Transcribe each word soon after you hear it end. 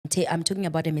I'm talking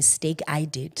about a mistake I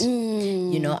did.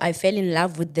 You know, I fell in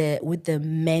love with the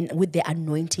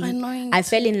anointing. I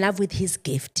fell in love with his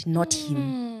gift, not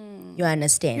him. You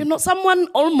understand? You know, someone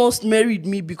almost married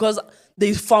me because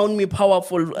they found me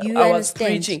powerful. I was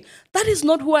preaching. That is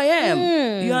not who I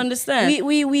am. You understand?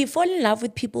 We fall in love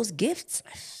with people's gifts.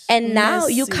 And now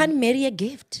you can't marry a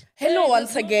gift. Hello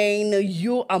once again.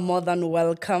 You are more than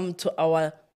welcome to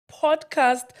our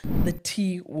podcast, The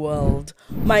Tea World.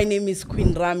 My name is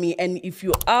Queen Rami, and if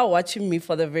you are watching me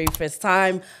for the very first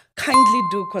time, kindly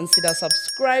do consider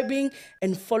subscribing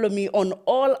and follow me on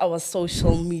all our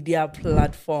social media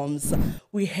platforms.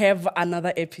 We have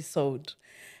another episode.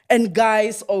 And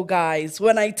guys, oh guys,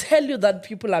 when I tell you that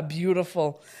people are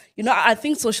beautiful, you know, I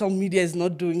think social media is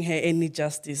not doing her any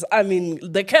justice. I mean,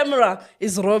 the camera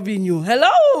is robbing you.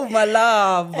 Hello, my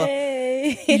love.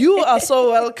 Hey. You are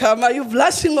so welcome. Are you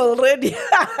blushing already?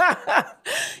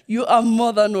 You are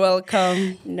more than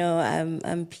welcome. No,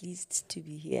 I'm pleased to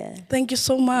be here. Thank you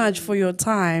so much for your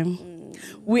time.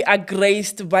 We are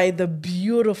graced by the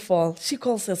beautiful, she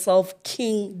calls herself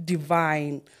King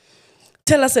Divine.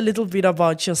 Tell us a little bit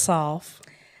about yourself.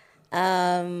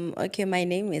 Okay, my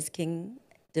name is King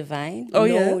Divine. Oh,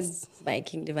 yes. By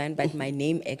King Divine, but my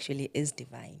name actually is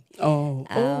Divine.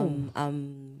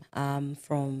 I'm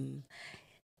from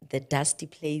the dusty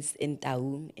place in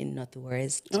Taung in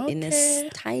Northwest, in a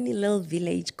tiny little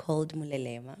village called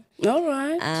Mulelema. All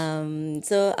right.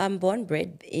 So I'm born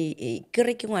bred like a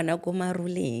village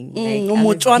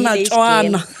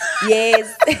Chwana. girl.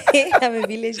 Yes, I'm a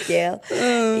village girl.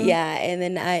 Yeah, and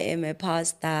then I am a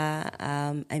pastor,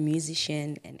 a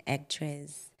musician, an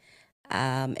actress,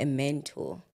 a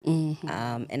mentor.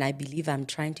 And I believe I'm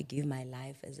trying to give my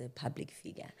life as a public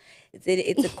figure.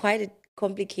 It's a quite a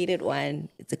complicated one.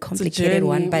 It's a complicated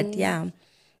one, but yeah,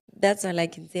 that's all I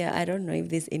can say. I don't know if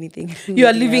there's anything. You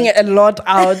are leaving a lot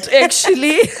out,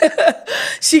 actually.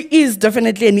 She is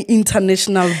definitely an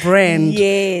international brand.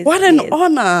 Yes. What an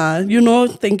honor. You know,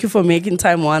 thank you for making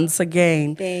time once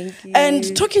again. Thank you.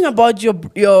 And talking about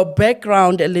your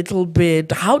background a little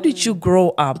bit, how did you grow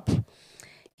up?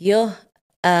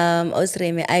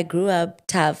 Osreme, I grew up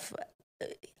tough.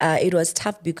 It was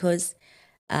tough because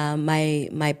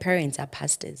my parents are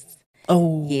pastors.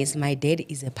 Oh. Yes, my dad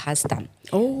is a pastor.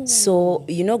 Oh. So,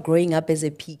 you know, growing up as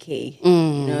a PK. You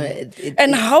know,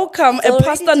 and how come a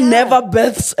pastor tough. never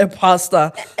births a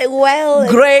pastor? Well,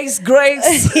 Grace.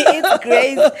 it's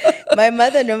grace. My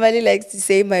mother normally likes to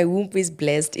say my womb is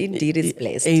blessed. Indeed, it's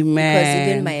blessed. Amen. Because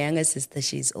even my younger sister,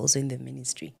 she's also in the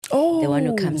ministry. Oh. The one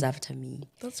who comes after me.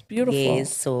 That's beautiful.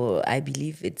 Yes, so I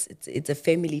believe it's a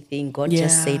family thing. God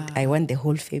just said, I want the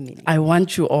whole family. I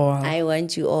want you all. I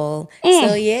want you all.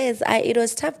 So yes, it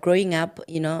was tough growing up,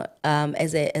 you know,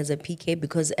 as a PK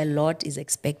because a lot is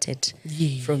expected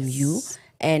from you.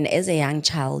 And as a young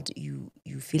child, you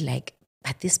feel like,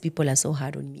 but these people are so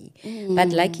hard on me. But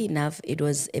lucky enough, it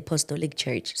was apostolic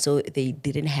church, so they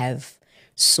didn't have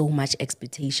so much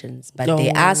expectations, but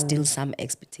there are still some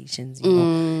expectations. You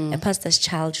know, a pastor's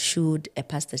child should, a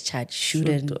pastor's child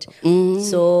shouldn't.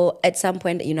 So at some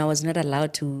point, you know, I was not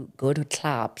allowed to go to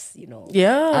clubs. You know,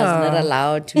 I was not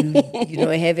allowed to, you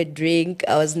know, have a drink.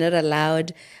 I was not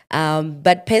allowed.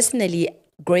 But personally,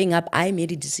 growing up, I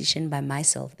made a decision by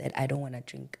myself that I don't want to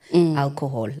drink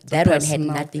alcohol. That one had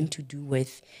nothing to do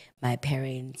with my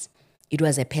parents. It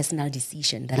was a personal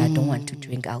decision that I don't want to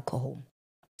drink alcohol.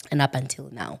 And up until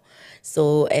now.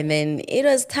 So, and then it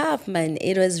was tough, man.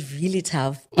 It was really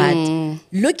tough. But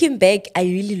looking back, I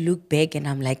really look back and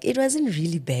I'm like, it wasn't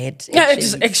really bad. Yeah,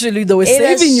 it's actually they were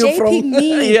saving you from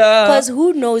me. Because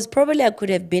who knows, probably I could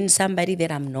have been somebody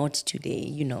that I'm not today,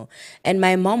 you know. And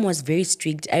my mom was very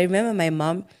strict. I remember my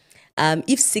mom,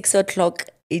 if 6 o'clock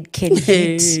it can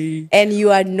hit and you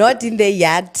are not in the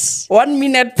yard, 1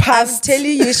 minute past, I'm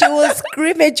telling you, she will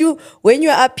scream at you when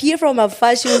you appear from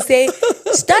afar. She will say,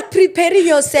 start preparing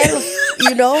yourself,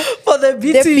 you know, for the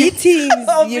beatings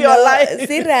of your life.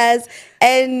 Serious.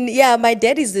 And yeah, my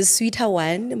dad is the sweeter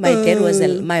one.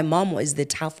 My mom was the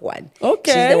tough one.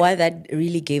 Okay. She's the one that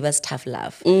really gave us tough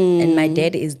love. And my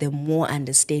dad is the more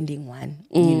understanding one,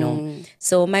 you know.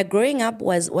 So my growing up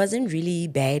wasn't really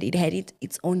bad. It had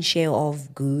its own share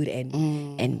of good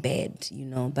and bad, you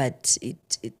know, but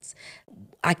it's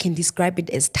I can describe it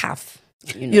as tough.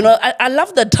 You know, I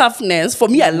love the toughness. For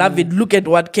me, I love it. Look at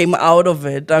what came out of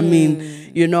it. I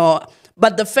mean, you know,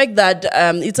 but the fact that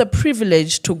it's a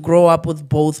privilege to grow up with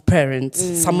both parents.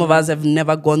 Some of us have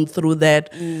never gone through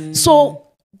that. So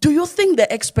do you think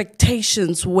the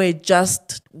expectations were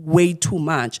just way too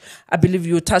much? I believe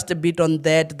you touched a bit on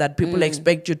that people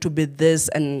expect you to be this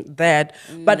and that.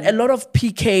 But a lot of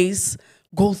PKs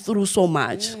go through so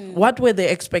much? What were the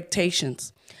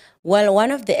expectations? Well,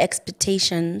 one of the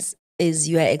expectations is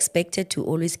you are expected to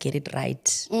always get it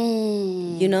right,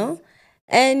 you know?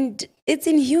 And it's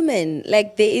inhuman.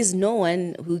 Like, there is no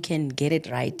one who can get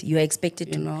it right. You're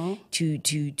expected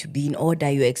to be in order.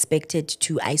 You're expected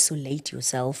to isolate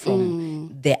yourself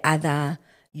from the other,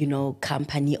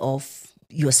 company of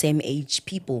your same age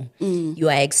people. You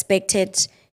are expected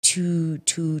to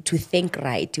think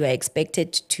right. You are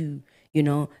expected to,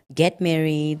 get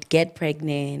married, get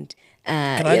pregnant,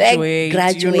 graduate,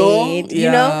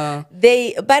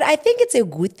 but I think it's a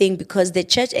good thing because the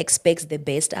church expects the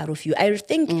best out of you. I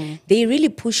think they really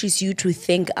pushes you to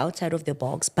think outside of the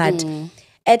box, but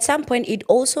at some point it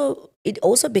also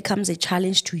becomes a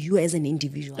challenge to you as an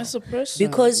individual, as a person,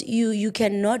 because you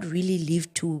cannot really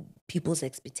live to people's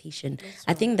expectation.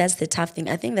 I think that's the tough thing.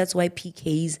 I think that's why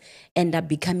PKs end up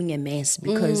becoming a mess,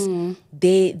 because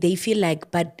they feel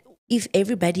like, but if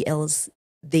everybody else,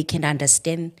 they can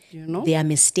understand their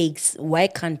mistakes, why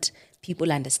can't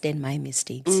people understand my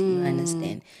mistakes? You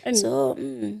understand? And so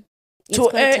to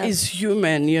err is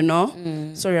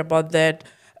human, Sorry about that.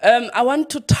 I want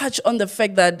to touch on the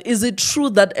fact that, is it true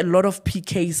that a lot of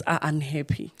PKs are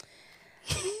unhappy?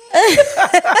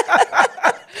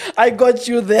 I got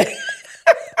you there.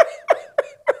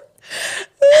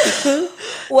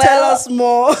 Well, tell us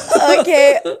more.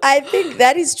 Okay, I think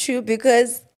that is true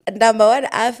because number one,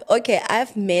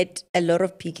 I've met a lot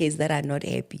of PKs that are not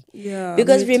happy. Yeah.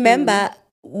 Because remember,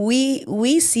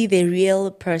 we see the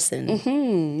real person.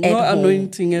 No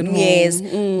anointing at home. Yes.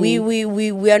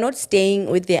 We are not staying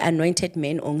with the anointed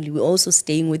man only. We're also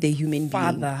staying with the human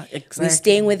father, being. exactly. We're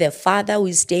staying with a father,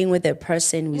 we're staying with a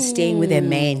person, we're staying with a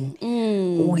man.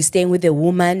 We're staying with a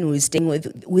woman, we're staying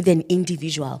with an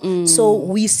individual. So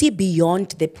we see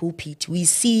beyond the pulpit. We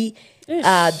see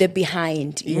the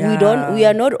behind. Yeah. We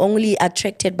are not only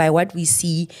attracted by what we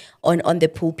see on the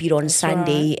pulpit on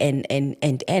Sunday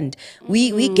right. and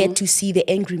we get to see the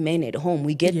angry man at home.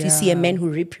 We get to see a man who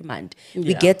reprimand.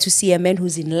 We get to see a man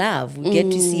who's in love. We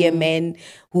get to see a man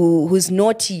who's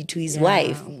naughty to his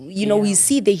wife. We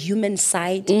see the human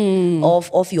side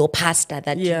of your pastor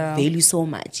that you value so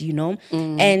much,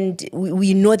 and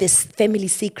we know the family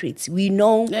secrets. We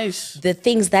know the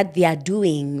things that they are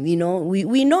doing. We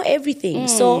know everything.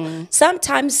 So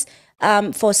sometimes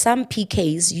for some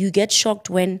PKs, you get shocked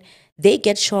when they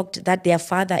get shocked that their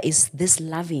father is this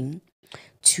loving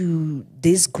to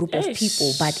this group of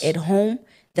people, but at home,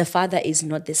 the father is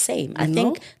not the same. I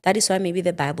think that is why maybe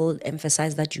the Bible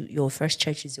emphasizes that your first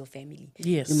church is your family.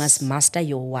 Yes. You must master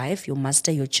your wife, you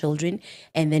master your children,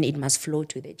 and then it must flow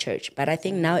to the church. But I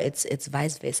think now it's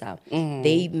vice versa.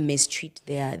 They mistreat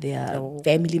their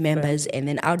family members, and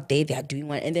then out there they are doing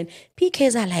one. And then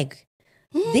PKs are like,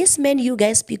 this man you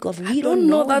guys speak of, we don't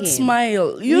know that him.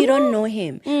 Smile. We don't know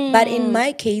him. But in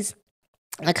my case,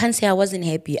 I can't say I wasn't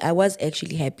happy. I was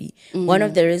actually happy. One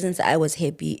of the reasons I was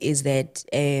happy is that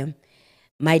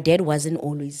my dad wasn't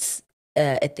always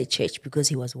at the church because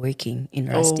he was working in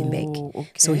Rustenburg. Okay.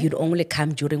 So he'd only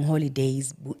come during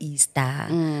holidays, Easter,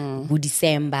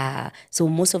 December. So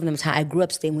most of the time, I grew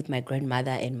up staying with my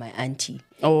grandmother and my auntie.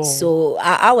 So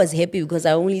I was happy because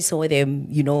I only saw them,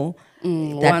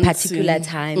 that particular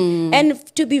time. And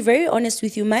to be very honest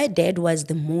with you, my dad was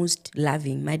the most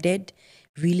loving. My dad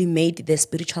really made the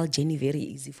spiritual journey very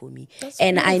easy for me.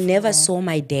 And beautiful. I never saw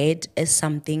my dad as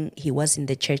something he was in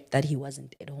the church that he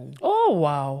wasn't at home. Oh,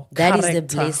 wow. That is a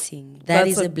blessing.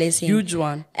 That's a blessing. Huge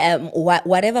one.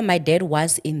 Whatever my dad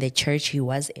was in the church, he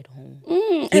was at home.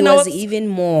 He was even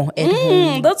more at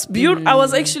home. That's beautiful. I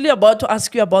was actually about to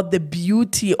ask you about the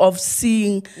beauty of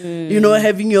seeing,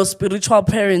 having your spiritual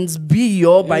parents be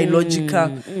your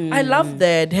biological. I love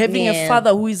that. Having a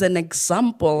father who is an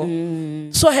example.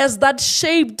 So has that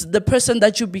shaped the person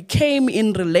that you became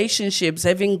in relationships,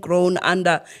 having grown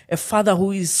under a father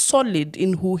who is solid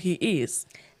in who he is?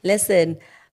 Listen,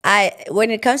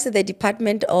 when it comes to the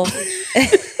department of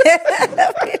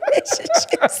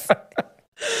relationships,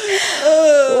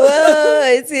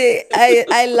 well,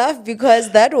 I laugh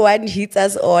because that one hits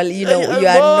us all. You are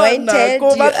anointed.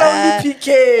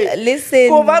 Listen,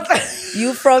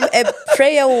 you from a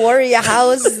prayer warrior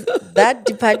house. That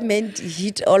department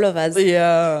hit all of us.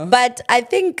 Yeah. But I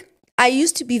think I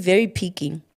used to be very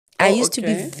picky. I used to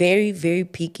be very, very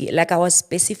picky. Like I was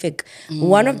specific.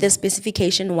 One of the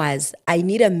specification was I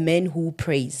need a man who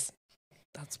prays.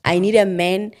 I need a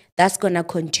man that's going to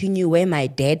continue where my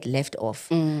dad left off.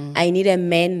 I need a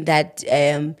man that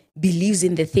believes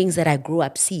in the things that I grew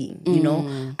up seeing.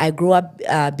 I grew up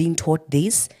being taught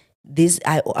this.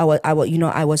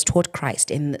 I was taught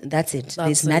Christ, and that's it.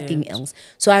 There's nothing else.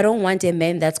 So I don't want a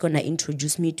man that's gonna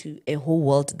introduce me to a whole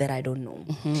world that I don't know.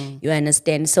 You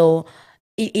understand? So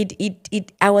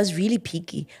I was really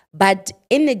picky. But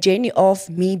in the journey of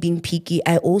me being picky,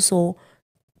 I also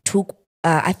took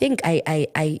I think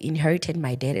I inherited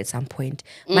my dad at some point.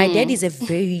 My dad is a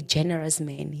very generous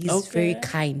man. He's very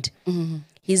kind.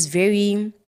 He's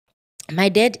very my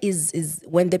dad is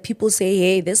when the people say,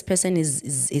 hey, this person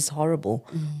is horrible,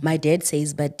 my dad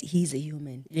says, but he's a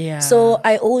human. Yeah. So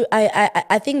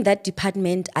I think that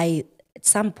department, I at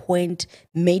some point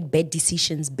made bad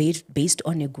decisions based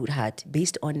on a good heart,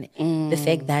 based on the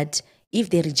fact that if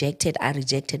they are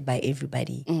rejected by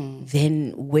everybody,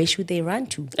 then where should they run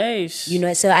to? You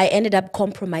know, so I ended up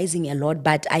compromising a lot,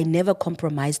 but I never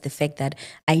compromised the fact that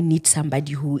I need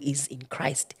somebody who is in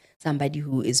Christ, somebody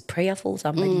who is prayerful,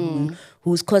 somebody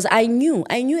who's, because I knew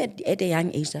at a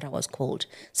young age that I was called.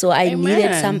 So I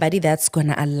needed somebody that's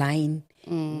gonna align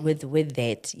with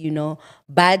that, you know.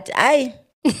 But I'm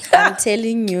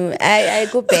telling you, I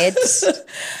go bad.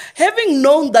 Having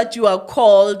known that you are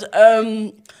called,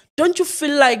 don't you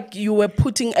feel like you were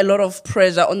putting a lot of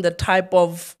pressure on the type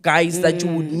of guys that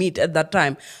you would meet at that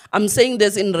time? I'm saying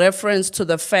this in reference to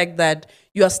the fact that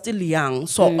you are still young.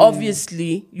 So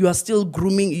obviously you are still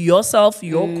grooming yourself,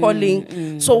 your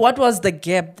calling. So what was the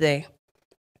gap there?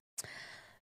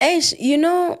 You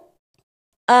know,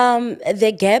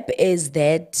 the gap is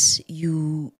that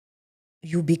you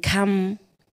become,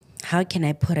 how can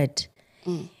I put it?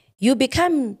 You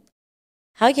become,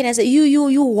 how can I say,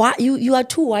 you are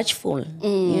too watchful.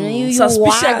 You know, you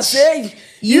Suspicious, watch.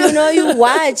 You know, you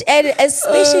watch, and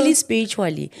especially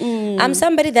spiritually. I'm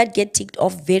somebody that get ticked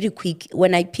off very quick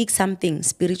when I pick something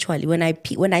spiritually.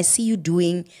 When I see you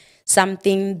doing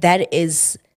something that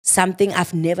is something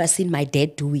I've never seen my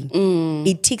dad doing,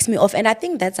 it ticks me off, and I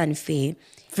think that's unfair.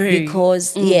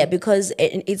 Because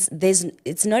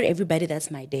it's not everybody that's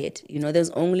my dad. You know,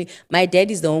 my dad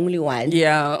is the only one.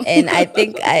 Yeah. And I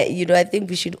think I think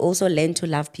we should also learn to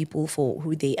love people for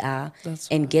who they are,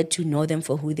 and get to know them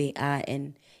for who they are,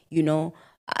 and you know,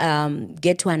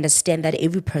 get to understand that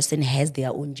every person has their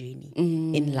own journey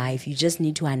in life. You just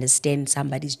need to understand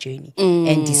somebody's journey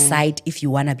and decide if you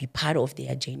want to be part of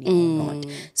their journey or not.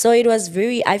 So it was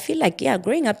I feel like,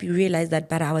 growing up, you realize that,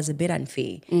 but I was a bit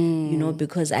unfair, you know,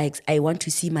 because I want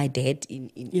to see my dad in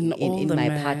my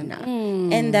partner.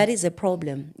 And that is a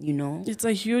problem, you know. It's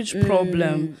a huge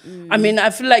problem. I mean, I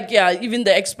feel like, even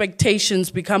the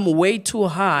expectations become way too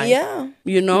high. Yeah.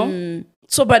 You know?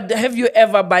 So, but have you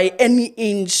ever by any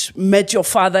inch met your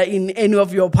father in any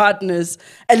of your partners?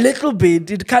 A little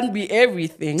bit. It can't be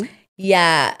everything.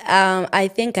 Yeah, I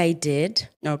think I did.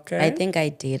 Okay. I think I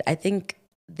did. I think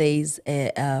there's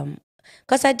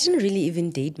because I didn't really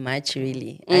even date much,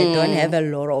 really. I don't have a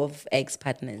lot of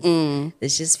ex-partners.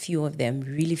 There's just few of them,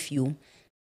 really few.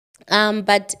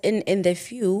 But in the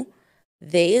few,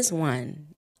 there is one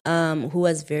who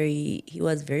was very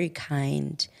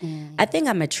kind. I think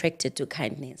I'm attracted to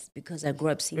kindness because I grew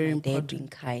up seeing my dad being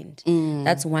kind.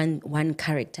 That's one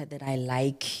character that I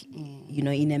like, you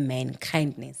know, in a man,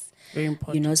 kindness. Very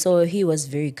important. You know, so he was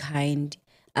very kind.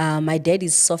 My dad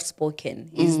is soft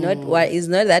spoken. He's not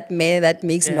that man that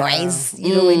makes noise.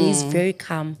 You know, when he's very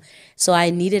calm. So I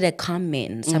needed a calm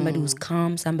man, somebody who's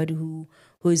calm, somebody who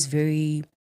is very,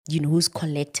 you know, who's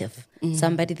collective,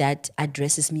 somebody that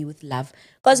addresses me with love.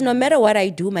 Because no matter what I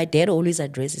do, my dad always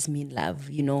addresses me in love,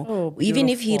 you know. Even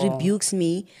if he rebukes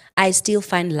me, I still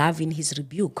find love in his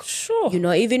rebuke. Sure. You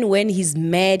know, even when he's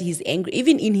mad, he's angry,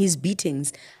 even in his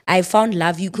beatings, I found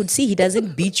love. You could see he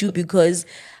doesn't beat you because,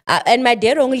 and my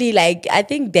dad only, like, I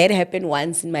think that happened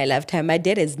once in my lifetime. My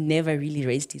dad has never really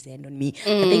raised his hand on me.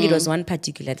 I think it was one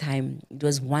particular time. It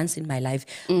was once in my life.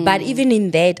 But even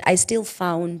in that, I still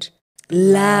found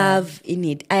love in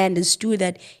it. I understood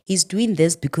that he's doing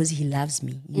this because he loves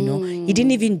me, you know. He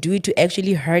didn't even do it to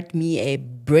actually hurt me,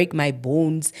 break my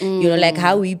bones, you know, like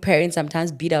how we parents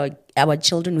sometimes beat our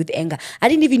children with anger. I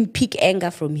didn't even pick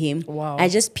anger from him. Wow. I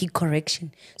just pick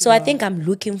correction. So I think I'm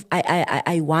looking,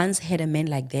 I once had a man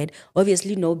like that.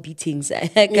 Obviously no beatings. I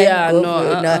can't go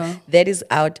for no, that is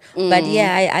out. But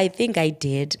yeah, I think I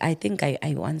did. I think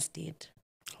I once did.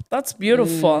 That's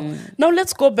beautiful. Now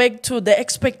let's go back to the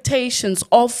expectations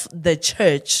of the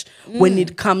church when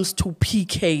it comes to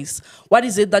PKs. What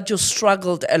is it that you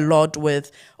struggled a lot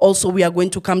with? Also, we are going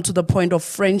to come to the point of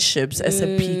friendships as a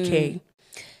PK.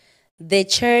 The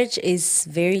church is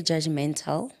very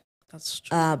judgmental. That's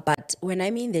true. But when I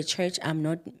mean the church,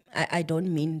 I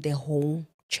don't mean the whole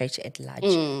church at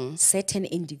large. Certain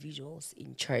individuals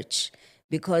in church,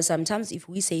 Because sometimes if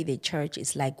we say the church,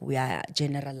 it's like we are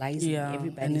generalizing. Yeah,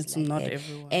 Everybody's and it's like not that.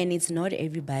 everyone. And it's not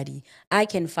everybody. I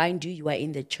can find you are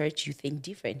in the church, you think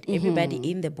different.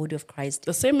 Everybody in the body of Christ.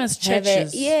 The same as have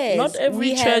churches. Not yes,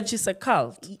 every we church have, is a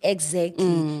cult. exactly.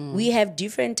 We have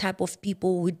different type of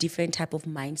people with different type of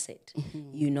mindset,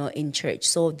 in church.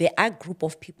 So there are group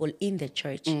of people in the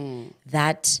church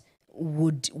that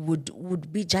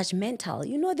would be judgmental.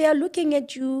 They are looking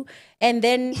at you, and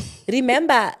then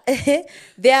remember,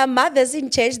 there are mothers in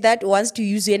church that wants to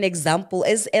use you an example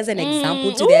as an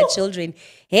example to their children.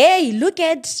 Hey, look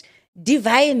at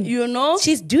Divine.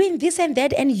 She's doing this and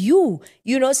that, and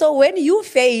so when you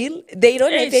fail, they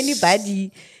don't have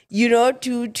anybody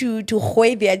to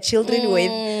hoy their children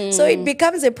with. So it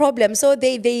becomes a problem. So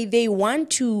they want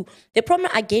to. The problem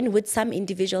again with some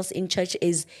individuals in church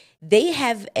is they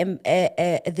have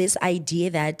this idea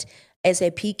that as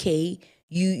a PK,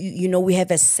 we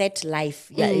have a set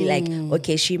life. Yeah, like,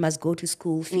 okay, she must go to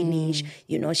school, finish.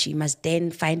 She must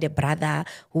then find a brother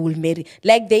who will marry.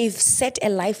 Like, they've set a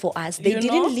life for us. They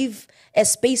didn't leave a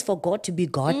space for God to be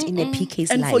God in a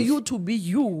PK's And life. for you to be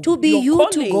you. To be your you,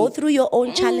 calling. to go through your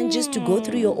own challenges, to go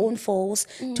through your own falls,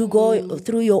 to go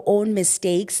through your own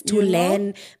mistakes, to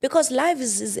learn. Because life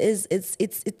is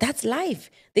that's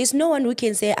life. There's no one who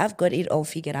can say, I've got it all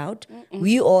figured out.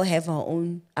 We all have our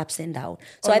own ups and downs.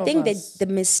 So All I think of that us. the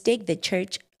mistake the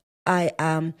church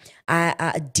I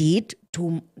did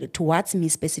towards me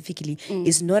specifically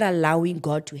is not allowing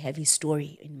God to have his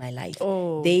story in my life.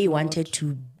 They wanted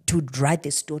to write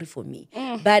the story for me.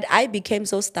 But I became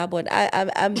so stubborn.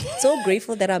 I'm so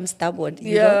grateful that I'm stubborn.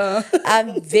 You know?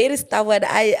 I'm very stubborn.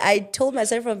 I told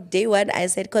myself from day one, I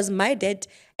said, because my dad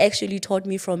actually taught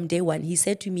me from day one. He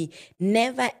said to me,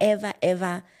 never, ever,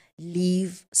 ever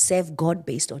serve God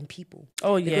based on people.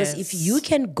 Because if you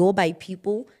can go by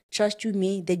people, trust you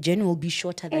me, the journey will be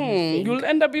shorter than you think. You'll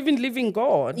end up even leaving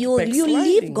God. You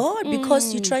leave God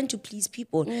because you're trying to please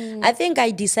people. I think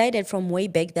I decided from way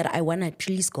back that I want to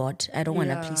please God. I don't want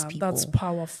to please people. That's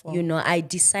powerful. I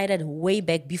decided way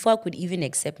back before I could even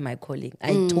accept my calling.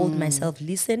 I told myself,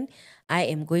 listen, I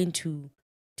am going to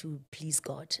please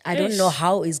God. I don't know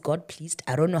how is God pleased.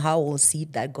 I don't know how I will see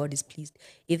that God is pleased.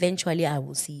 Eventually, I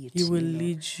will see it. He will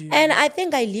lead you. And I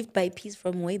think I lived by peace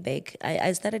from way back.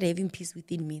 I started having peace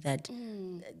within me that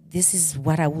this is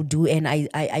what I will do. And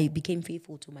I became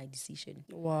faithful to my decision.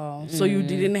 Wow. So you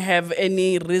didn't have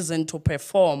any reason to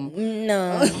perform?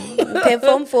 No.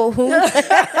 Perform for whom?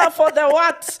 For the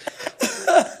what?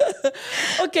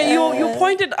 Okay, you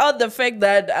pointed out the fact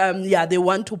that they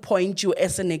want to point you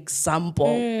as an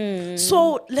example.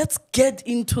 So let's get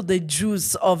into the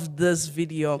juice of this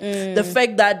video. The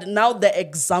fact that now the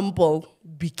example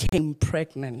became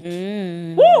pregnant.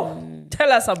 Woo!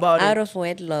 Tell us about Out it. of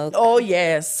wedlock. Oh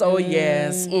yes,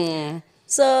 yes.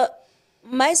 So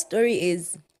my story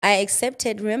is I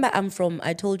accepted. Remember,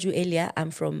 I told you earlier,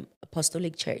 I'm from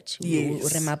Apostolic Church.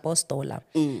 Yes. Remapostola.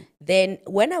 Then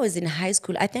when I was in high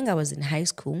school, I think I was in high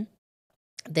school,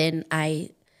 then I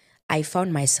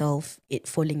found myself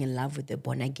falling in love with the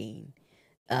born again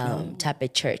type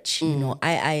of church.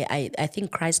 I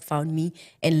think Christ found me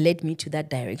and led me to that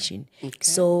direction. Okay.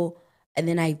 So, and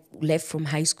then I left from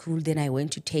high school, then I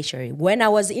went to tertiary. When I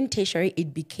was in tertiary,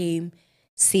 it became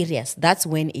serious. That's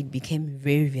when it became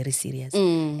very, very serious.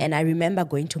 And I remember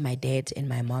going to my dad and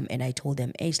my mom and I told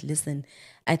them, hey, listen,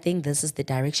 I think this is the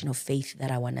direction of faith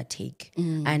that I want to take.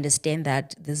 I understand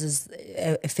that this is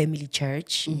a family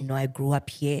church. I grew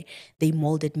up here. They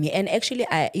molded me. And actually,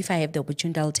 if I have the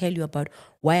opportunity, I'll tell you about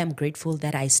why I'm grateful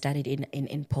that I started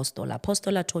in Postola.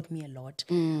 Postola taught me a lot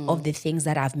of the things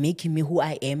that have making me who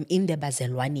I am in the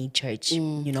Bazelwani church,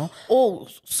 Oh,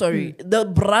 sorry. The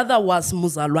brother was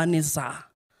Muzalwaneza.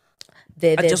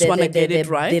 I just want to get it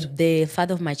right. The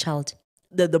father of my child.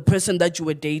 The person that you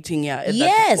were dating, yeah.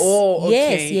 Yes.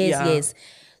 Okay. Yes.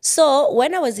 So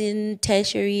when I was in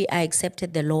tertiary, I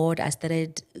accepted the Lord. I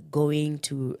started going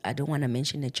to, I don't want to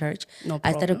mention the church. No problem.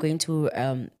 I started going to,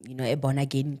 a born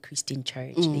again Christian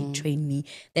church. They trained me.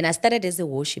 Then I started as a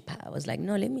worshiper. I was like,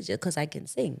 no, let me just, because I can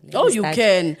sing. You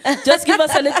can. Just give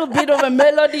us a little bit of a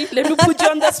melody. Let me put you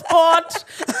on the spot.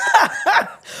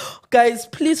 Guys,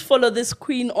 please follow this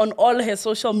queen on all her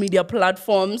social media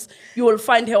platforms. You will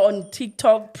find her on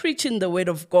TikTok, preaching the word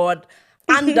of God,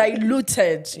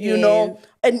 undiluted, you know,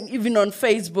 and even on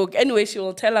Facebook. Anyway, she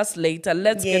will tell us later.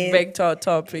 Let's get back to our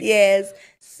topic. Yes.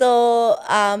 So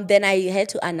then I had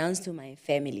to announce to my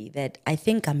family that I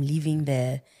think I'm leaving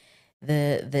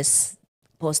this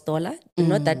Postola.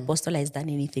 Not that Postola has done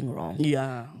anything wrong.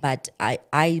 Yeah. But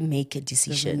I make a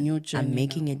decision. new journey I'm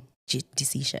making a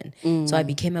decision. So I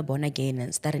became a born again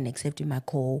and started accepting my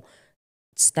call.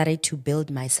 started to build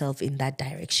myself in that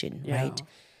direction, right?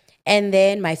 And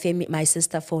then my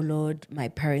sister followed. My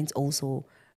parents also,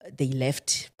 they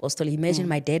left apostolic. Imagine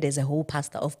my dad as a whole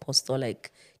pastor of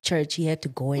apostolic church. He had to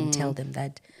go and tell them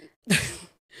that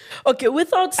Okay,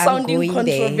 without I'm sounding going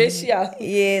controversial. there.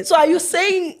 Yes. So are you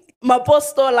saying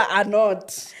Mapostola are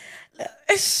not?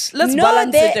 Let's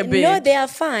balance it a bit. No, they are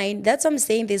fine. That's what I'm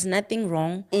saying. There's nothing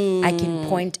wrong. I can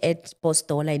point at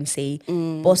Postola and say,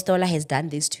 Postola has done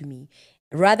this to me.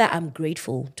 Rather, I'm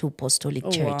grateful to Apostolic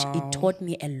Church. wow. It taught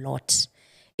me a lot.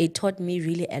 It taught me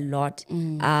really a lot.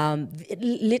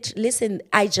 Listen,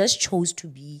 I just chose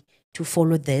to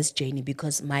follow this journey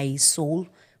because my soul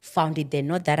found it there.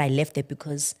 Not that I left it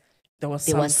because there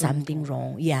was something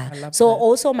wrong. Yeah. So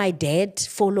also my dad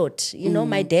followed.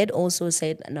 My dad also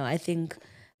said, no, I think,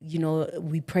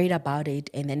 we prayed about it.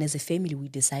 And then as a family, we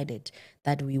decided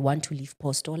that we want to leave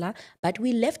Postola. But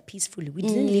we left peacefully. We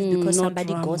didn't leave because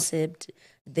somebody gossiped,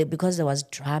 because there was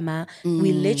drama.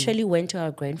 We literally went to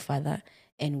our grandfather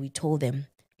and we told them,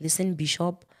 listen,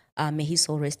 Bishop, may his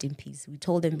soul rest in peace. We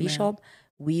told them, Bishop,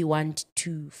 we want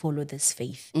to follow this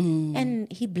faith.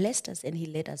 And he blessed us and he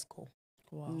let us go.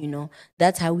 Wow.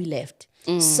 That's how we left.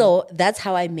 So that's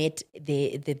how I met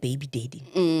the baby daddy.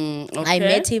 Okay. I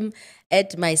met him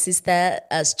at my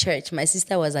sister's church. My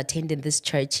sister was attending this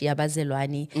church,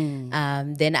 Yabazelwani.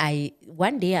 Then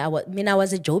one day I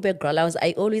was a Joburg girl.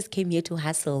 I always came here to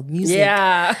hustle music.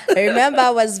 Yeah. I remember I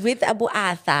was with Abu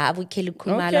Arthur, Abu Kelly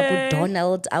Kumala, Okay. Abu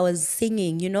Donald. I was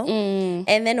singing,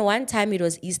 And then one time it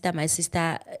was Easter, my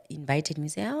sister invited me,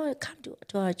 say, oh, come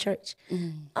to our church.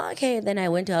 Okay, then I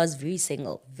went I was very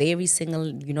single,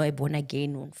 a born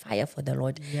again, on fire for the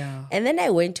Lord. Yeah. And then I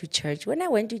went to church. When I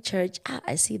went to church,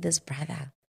 I see this brother.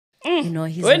 He's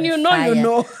When on you know, fire.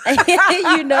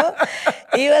 you know.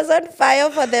 He was on fire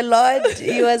for the Lord.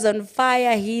 He was on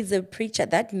fire. He's a preacher.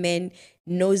 That man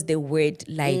knows the word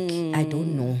like I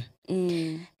don't know.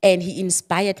 And he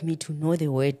inspired me to know the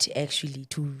word, actually,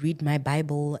 to read my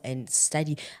Bible and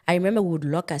study. I remember we would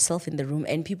lock ourselves in the room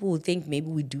and people would think maybe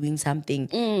we're doing something.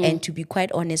 And to be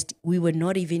quite honest, we were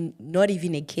not even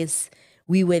a kiss.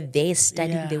 We were there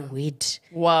studying the word.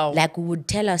 Wow. Like we would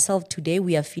tell ourselves, today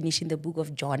we are finishing the book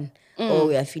of John. Or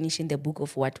we are finishing the book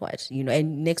of what.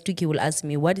 And next week he will ask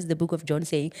me, what is the book of John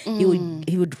saying?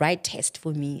 He would write test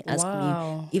for me, ask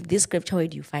me, if this scripture, where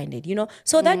do you find it?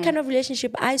 So that kind of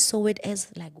relationship, I saw it as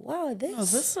like, wow,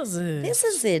 this is it. This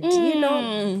is it,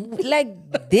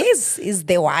 like this is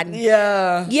the one.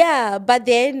 Yeah. Yeah, but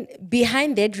then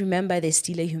behind that, remember, there's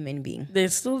still a human being.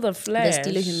 There's still the flesh. There's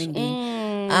still a human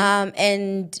being.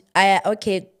 And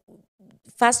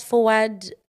fast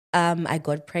forward, I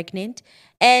got pregnant.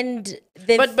 And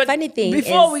the funny thing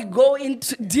before we go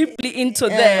deeply into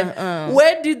that,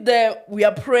 where did we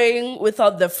are praying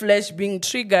without the flesh being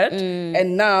triggered,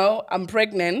 and now I'm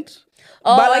pregnant.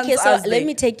 Okay, so let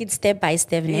me take it step by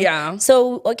step. Yeah.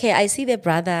 So, I see the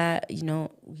brother,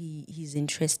 he's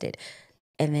interested.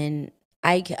 And then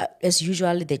as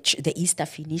usual, the Easter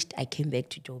finished, I came back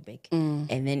to Joburg.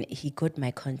 And then he got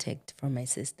my contact from my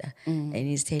sister. And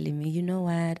he's telling me, you know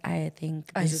what, I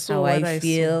think this is how I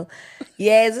feel.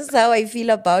 Yes, this is how I feel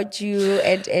about you.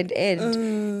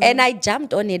 And I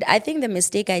jumped on it. I think the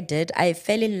mistake I did, I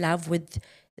fell in love with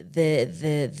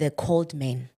the called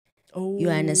man. Oh. You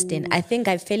understand? I think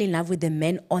I fell in love with the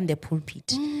man on the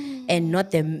pulpit and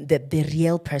not the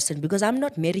real person, because I'm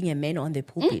not marrying a man on the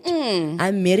pulpit.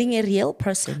 I'm marrying a real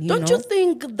person. Don't you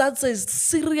think that's a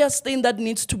serious thing that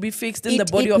needs to be fixed in the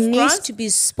body of Christ? It needs to be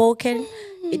spoken.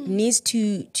 It needs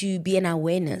to be an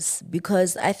awareness,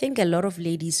 because I think a lot of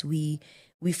ladies, we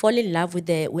fall in love with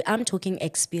I'm talking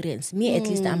experience. Me, at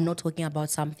least, I'm not talking about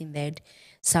something that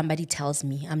somebody tells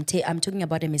me. I'm talking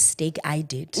about a mistake I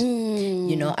did.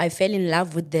 I fell in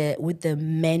love with the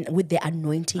man, with the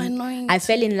anointing. I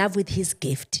fell in love with his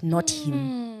gift, not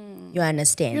him. You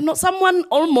understand? Someone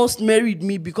almost married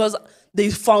me because they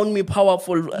found me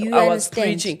powerful. I was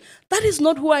preaching. That is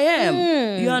not who I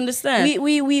am. You understand?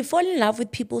 We fall in love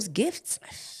with people's gifts.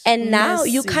 And now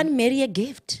you can't marry a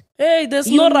gift. Hey, there's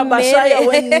no Rabashaya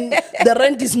when the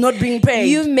rent is not being paid.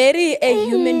 You marry a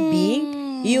human being.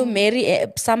 You marry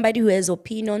somebody who has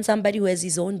opinion, somebody who has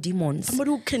his own demons.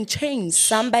 Somebody who can change.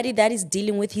 Somebody that is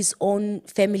dealing with his own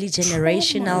family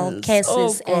generational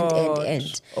cases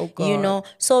and. Oh God.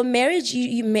 So marriage,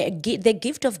 the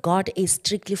gift of God is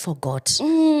strictly for God.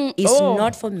 It's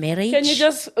not for marriage. Can you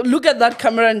just look at that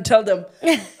camera and tell them,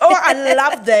 oh, I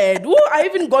love that. Ooh, I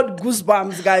even got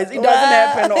goosebumps, guys. It doesn't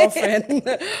happen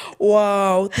often.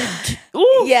 Wow.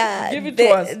 Give it to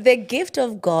us. The gift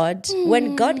of God,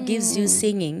 when God gives you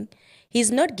singing, He's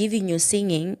not giving you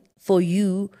singing for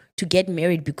you to get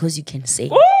married because you can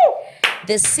sing. Woo!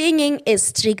 The singing is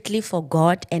strictly for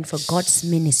God and for God's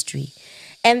ministry.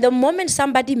 And the moment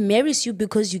somebody marries you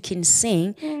because you can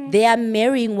sing, they are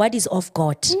marrying what is of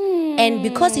God. And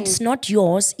because it's not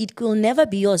yours, it will never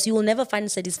be yours. You will never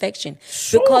find satisfaction.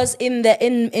 Because in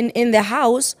the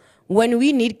house, when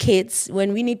we need kids,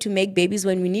 when we need to make babies,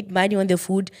 when we need money on the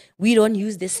food, we don't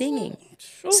use the singing.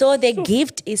 So the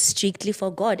gift is strictly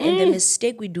for God. And the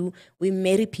mistake we do, we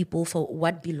marry people for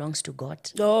what belongs to God.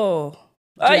 Oh.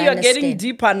 Do you You're getting understand?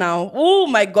 deeper now. Oh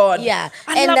my God. Yeah.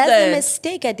 I And love that's that. the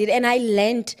mistake I did. And I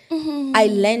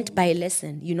learned by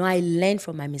lesson. You know, I learned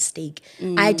from my mistake.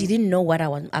 I didn't know what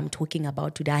I'm talking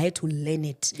about today. I had to learn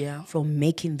it from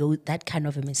making that kind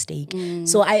of a mistake.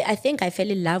 So I think I fell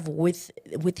in love with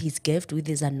his gift, with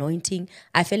his anointing.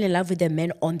 I fell in love with the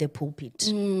man on the pulpit.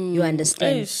 You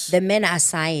understand? The men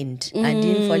assigned. I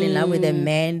didn't fall in love with a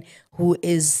man who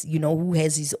is, who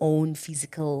has his own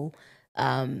physical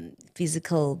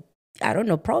I don't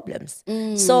know, problems.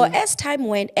 So as time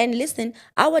went, and listen,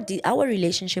 our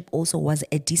relationship also was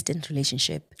a distant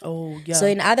relationship. Oh, yeah. So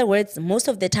in other words, most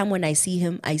of the time when I see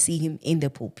him in the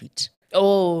pulpit.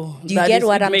 Oh, Do you get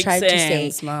what I'm trying to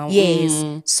say? Now.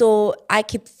 Yes. So I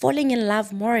keep falling in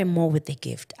love more and more with the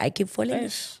gift. I keep falling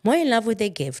more in love with the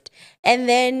gift. And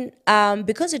then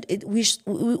because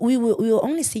we were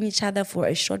only seeing each other for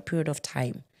a short period of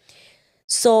time.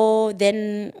 So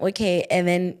then, and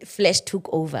then flesh took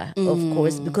over, of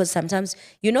course, because sometimes,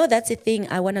 that's a thing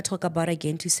I want to talk about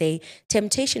again, to say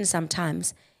temptation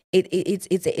sometimes,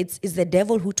 it's the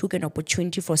devil who took an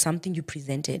opportunity for something you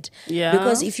presented. Yeah.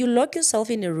 Because if you lock yourself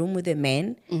in a room with a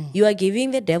man, you are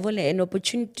giving the devil an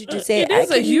opportunity to say, it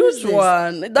is I a can huge use this.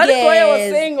 one. That is why I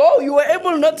was saying, you were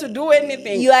able not to do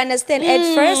anything. You understand?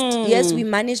 At first, yes, we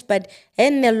managed, but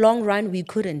in the long run, we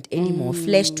couldn't anymore.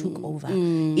 Flesh took over.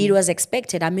 It was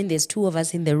expected. I mean, there's two of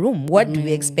us in the room. What do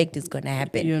we expect is going to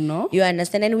happen? You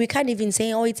understand? And we can't even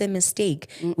say, it's a mistake.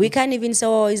 We can't even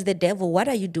say, it's the devil. What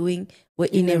are you doing? We're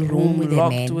in a room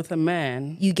with a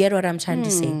man. You get what I'm trying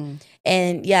to say?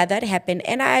 And yeah, that happened.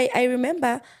 And I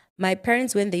remember my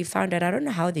parents, when they found out, I don't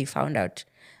know how they found out,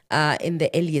 in the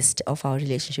earliest of our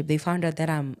relationship, they found out that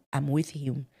I'm with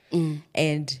him.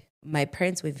 And my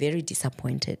parents were very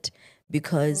disappointed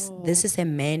because this is a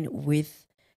man with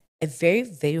a very,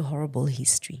 very horrible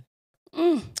history.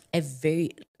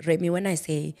 Remy, when I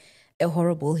say a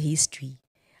horrible history,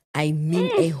 I mean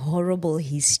a horrible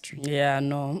history. Yeah,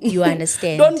 no. You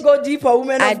understand? Don't go deeper,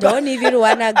 women. I don't even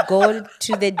want to go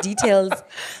to the details.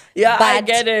 Yeah, I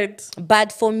get it.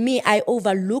 But for me, I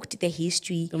overlooked the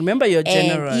history. Remember, you're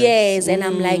generous. Yes, and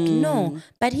I'm like, no.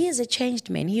 But he is a changed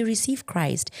man. He received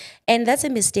Christ. And that's a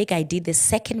mistake I did. The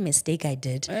second mistake I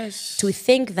did. To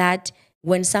think that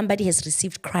when somebody has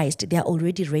received Christ, they are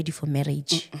already ready for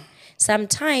marriage.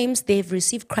 Sometimes they've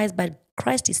received Christ, but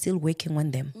Christ is still working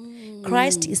on them.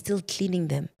 Christ is still cleaning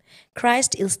them.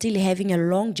 Christ is still having a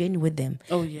long journey with them.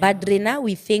 Oh, yeah. But Rena,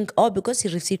 we think, because he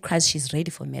received Christ, she's ready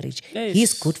for marriage. Yes.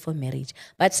 He's good for marriage.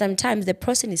 But sometimes the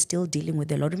person is still dealing with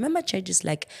the Lord. Remember, church is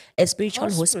like a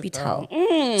spiritual hospital.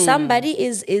 Somebody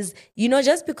is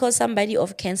just because somebody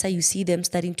of cancer, you see them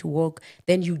starting to walk,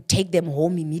 then you take them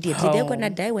home immediately. They're going to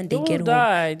die when they get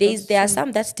home. There are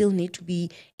some that still need to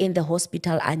be in the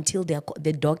hospital until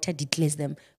the doctor declares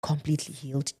them completely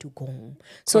healed to go home.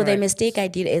 So the mistake I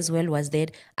did as well was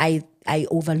that I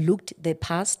overlooked the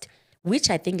past,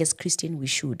 which I think as Christian we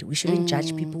shouldn't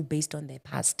judge people based on their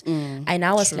past. And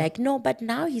I was like, no, but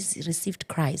now he's received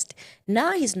Christ.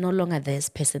 Now he's no longer this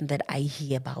person that I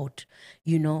hear about,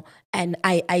 and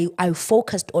I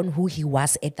focused on who he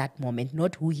was at that moment,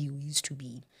 not who he used to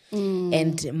be.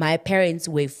 And my parents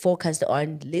were focused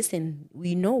on, listen,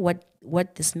 we know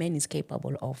what this man is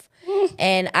capable of.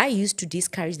 And I used to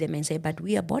discourage them and say, but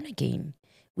we are born again.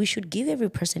 We should give every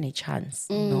person a chance,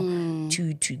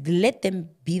 to let them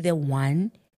be the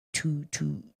one to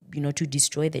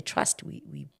destroy the trust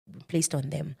we placed on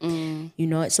them.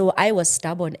 So I was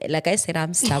stubborn. Like I said,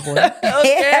 I'm stubborn.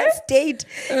 I stayed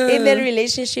in the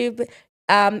relationship.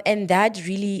 And that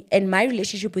really, and my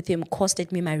relationship with him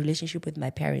costed me my relationship with my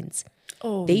parents.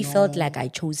 They felt like I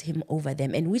chose him over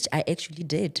them, and which I actually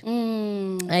did.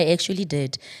 I actually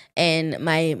did. And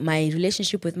my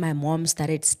relationship with my mom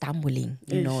started stumbling.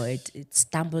 It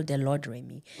stumbled a lot,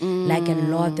 Remy. Like a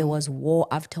lot. There was war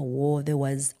after war. There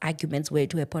was arguments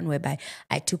to a point whereby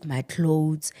I took my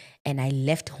clothes and I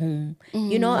left home.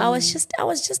 I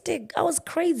was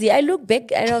crazy. I look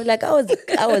back and I was like, I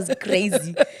was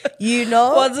crazy.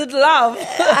 Was it love?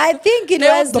 I think it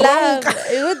was love.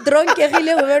 It was drunk,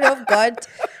 woman of God. what?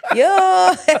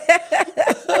 Yo.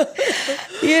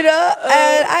 You know,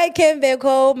 and I came back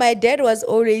home. My dad was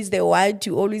always the one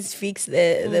to always fix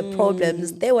the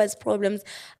problems. There was problems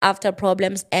after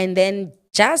problems. And then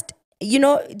just, you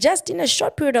know, just in a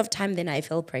short period of time, then I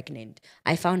fell pregnant.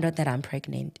 I found out that I'm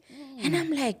pregnant. And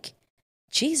I'm like,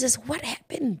 Jesus, what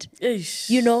happened? Ish.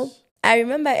 You know, I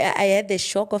remember I had the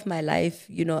shock of my life.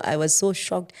 You know, I was so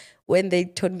shocked when they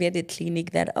told me at the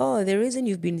clinic that, oh, the reason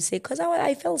you've been sick, because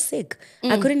I felt sick.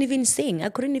 I couldn't even sing. I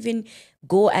couldn't even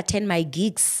go attend my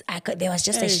gigs. There was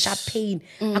just a sharp pain.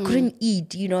 I couldn't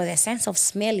eat. You know, the sense of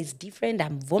smell is different.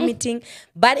 I'm vomiting.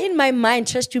 But in my mind,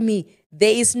 trust you me,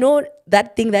 there is no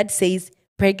that thing that says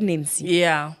pregnancy.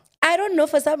 Yeah. I don't know,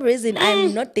 for some reason,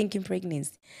 I'm not thinking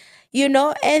pregnancy. You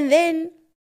know, and then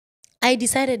I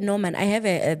decided, no, man, I have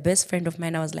a best friend of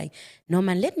mine. I was like, no,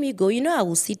 man, let me go. You know, I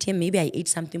will sit here. Maybe I ate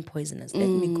something poisonous. Let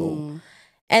me go.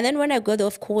 And then when I go there,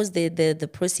 of course, the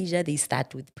procedure, they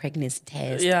start with pregnancy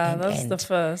test. Yeah, that's the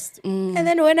first. And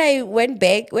then when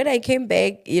I came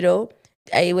back, you know,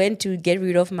 I went to get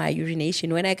rid of my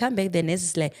urination. When I come back, the nurse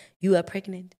is like, you are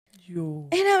pregnant. Yo.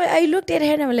 And I looked at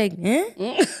her and I'm like,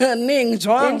 huh? Ning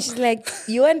Chuang. And she's like,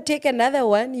 you want to take another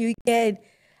one? You can.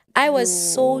 I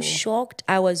was so shocked.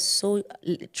 I was so,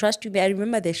 trust me, I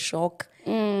remember the shock.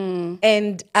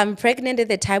 And I'm pregnant at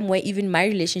the time where even my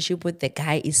relationship with the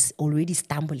guy is already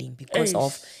stumbling because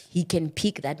of he can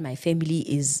pick that my family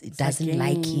doesn't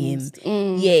like him.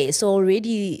 Yeah, so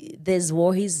already there's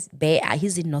war. He's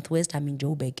in Northwest, I'm in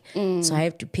Joburg. So I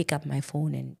have to pick up my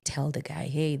phone and tell the guy,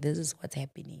 hey, this is what's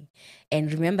happening.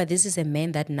 And remember, this is a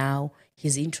man that now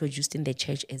he's introduced in the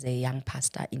church as a young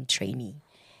pastor in training.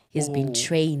 He's been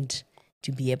trained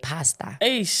to be a pastor.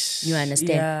 You understand?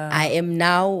 Yeah. I am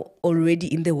now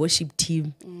already in the worship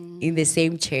team in the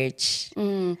same church.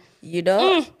 You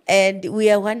know? And we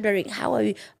are wondering, how are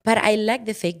we? But I like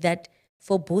the fact that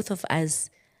for both of us,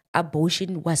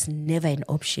 abortion was never an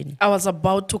option. I was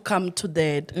about to come to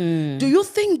that. Do you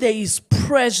think there is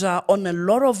pressure on a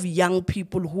lot of young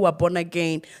people who are born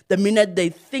again the minute they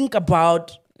think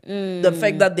about the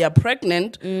fact that they are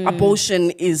pregnant,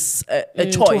 abortion is a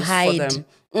choice for them?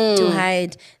 To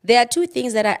hide. There are two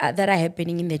things that are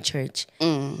happening in the church.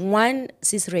 One,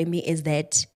 Sis Remy, is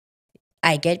that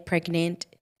I get pregnant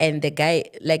and the guy,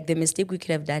 like the mistake we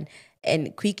could have done,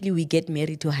 and quickly we get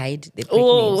married to hide the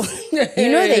pregnancy. You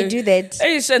know they do that.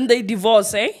 And they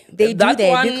divorce, eh? They do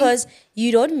that because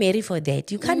you don't marry for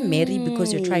that. You can't marry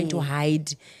because you're trying to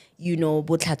hide, you know,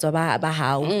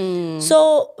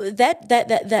 So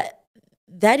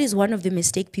that is one of the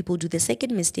mistakes people do. The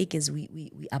second mistake is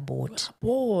we abort.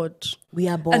 We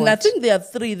abort. And I think there are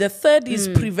three. The third is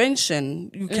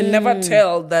prevention. You can never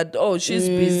tell that, oh, she's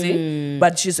busy,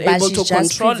 but she's able to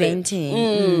control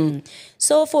it.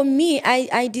 So for me,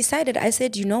 I decided, I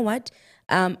said, you know what?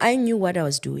 I knew what I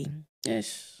was doing.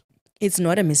 Yes. It's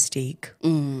not a mistake.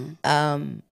 So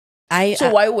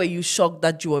why were you shocked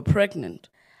that you were pregnant?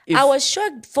 I was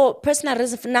shocked for personal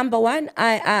reasons. Number one,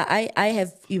 I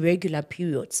have irregular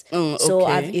periods. So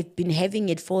I've been having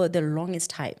it for the longest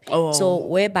time. So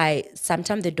whereby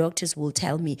sometimes the doctors will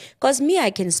tell me, because me, I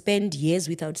can spend years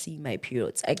without seeing my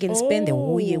periods. I can spend the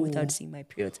whole year without seeing my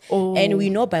periods. And we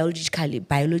know biologically,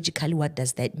 what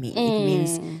does that mean? It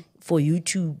means for you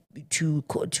to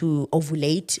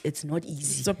ovulate, it's not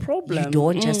easy. It's a problem. You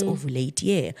don't just ovulate,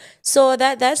 yeah. So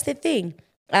that's the thing.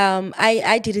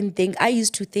 I didn't think, I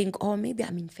used to think, oh, maybe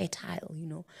I'm infertile, you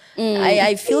know.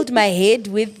 I filled my head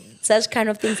with such kind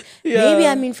of things. Maybe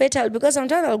I'm infertile because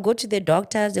sometimes I'll go to the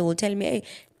doctors, they will tell me, hey,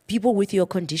 people with your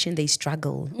condition, they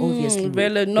struggle, obviously.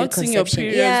 Well, not seeing your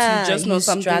periods, you just know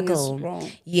something is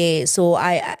wrong. Yeah, so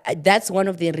I that's one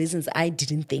of the reasons I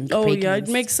didn't think pregnancy. Yeah, it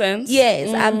makes sense.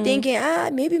 Yes, I'm thinking,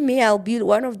 maybe me, I'll be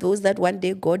one of those that one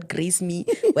day God grace me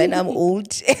when I'm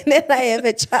old and then I have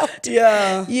a child.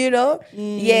 Yeah. You know?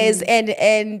 Yes,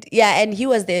 and he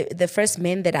was the first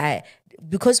man that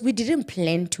because we didn't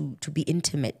plan to be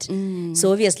intimate.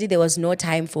 So obviously there was no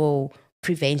time for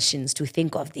preventions to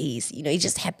think of these. You know, it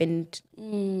just happened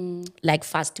like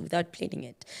fast without planning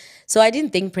it. So I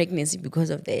didn't think pregnancy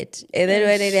because of that. And then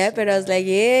when it happened, I was like,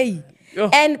 yay.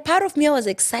 And part of me, I was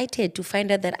excited to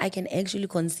find out that I can actually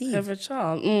conceive. Have a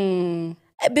child.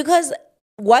 Because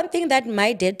one thing that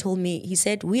my dad told me, he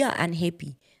said, we are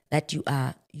unhappy that you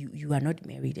are not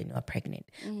married and you are pregnant.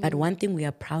 But one thing we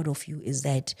are proud of you is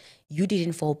that you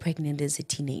didn't fall pregnant as a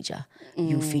teenager.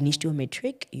 You finished your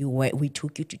matric, we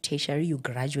took you to tertiary, you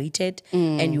graduated,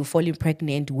 and you falling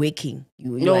pregnant working.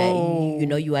 You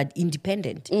are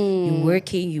independent. You're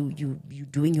working, you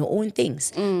doing your own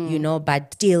things. You know,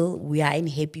 but still we are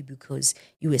unhappy because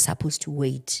you were supposed to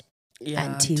wait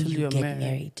until you you're get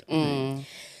married.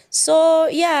 So,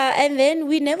 yeah, and then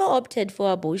we never opted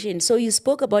for abortion. So you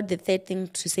spoke about the third thing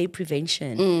to say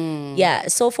prevention. Yeah,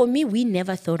 so for me, we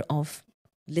never thought of,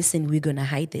 listen, we're going to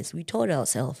hide this. We told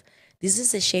ourselves, this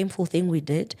is a shameful thing we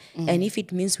did. And if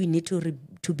it means we need to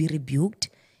be rebuked,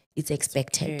 it's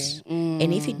expected.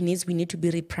 And if it means we need to be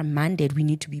reprimanded, we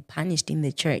need to be punished in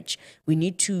the church. We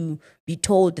need to be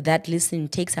told that, listen,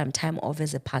 take some time off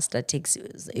as a pastor, take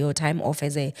your time off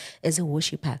as a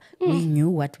worshiper. We knew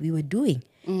what we were doing.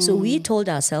 So we told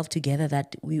ourselves together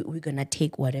that we're going to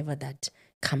take whatever that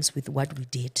comes with what we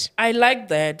did. I like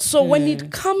that. So when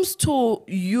it comes to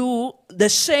you, the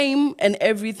shame and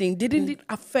everything, didn't it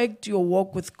affect your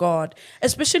walk with God?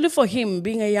 Especially for him,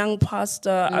 being a young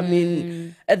pastor, I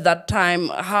mean, at that time,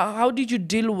 how did you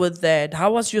deal with that?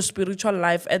 How was your spiritual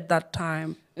life at that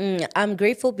time? I'm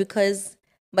grateful because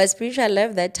my spiritual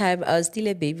life that time, I was still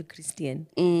a baby Christian.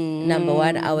 Number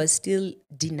one, I was still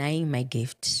denying my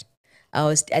gift.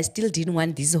 I still didn't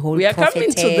want this whole We are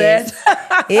prophetess. coming to that.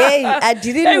 Hey, I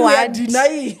didn't want. We are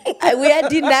denying. We are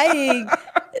denying.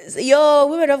 Yo,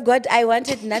 women of God, I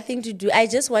wanted nothing to do. I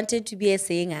just wanted to be a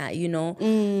singer, you know,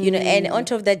 and on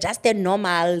top of that, just a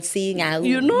normal singer,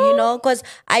 because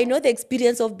I know the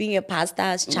experience of being a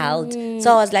pastor's child.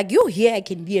 So I was like, here I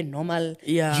can be a normal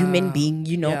human being,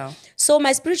 Yeah. So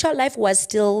my spiritual life I was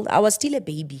still a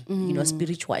baby,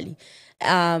 spiritually.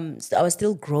 So I was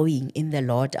still growing in the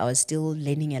Lord. I was still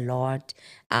learning a lot.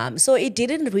 So it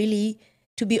didn't really,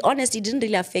 to be honest, it didn't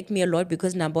really affect me a lot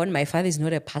because number one, my father is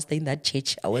not a pastor in that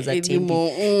church I was attending.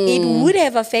 It would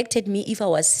have affected me if I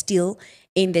was still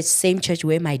in the same church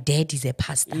where my dad is a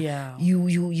pastor. Yeah.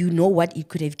 You know what it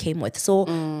could have came with. So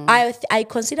I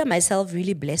consider myself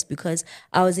really blessed because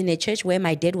I was in a church where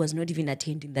my dad was not even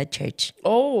attending that church.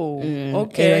 Oh,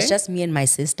 okay. It was just me and my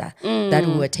sister that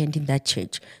we were attending that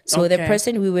church. So the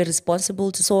person we were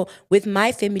responsible to, so with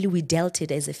my family, we dealt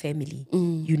it as a family.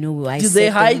 Did they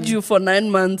hide you for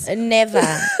 9 months?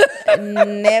 Never.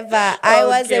 Never. I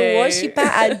was a worshiper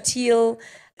until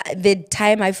the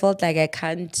time I felt like I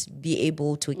can't be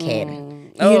able to care.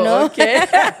 Okay.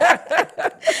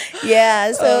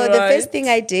 Yeah. So the first thing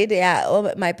I did,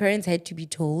 my parents had to be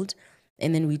told.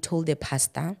 And then we told the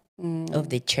pastor of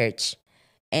the church.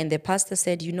 And the pastor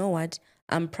said, you know what?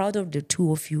 I'm proud of the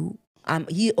two of you.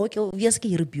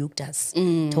 Obviously he rebuked us,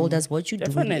 told us what you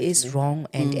do is wrong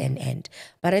and.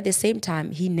 But at the same time,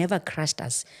 he never crushed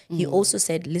us. He also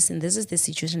said, listen, this is the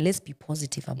situation. Let's be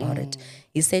positive about it.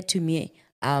 He said to me,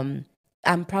 I'm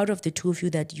proud of the two of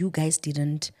you that you guys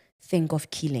didn't think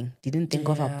of killing, didn't think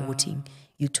of aborting.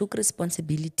 You took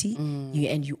responsibility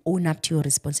and you own up to your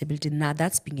responsibility. Now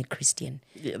that's being a Christian.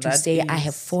 To say, I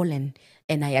have fallen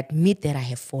and I admit that I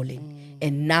have fallen.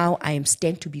 And now I am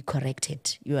stand to be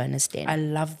corrected. You understand? I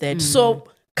love that. So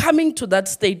coming to that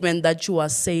statement that you are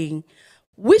saying,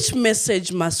 which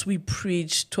message must we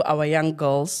preach to our young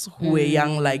girls who are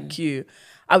young like you?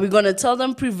 Are we going to tell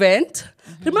them prevent?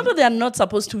 Remember, they are not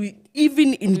supposed to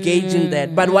even engage in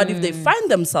that. But what if they find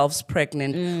themselves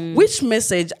pregnant? Which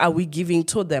message are we giving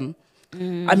to them?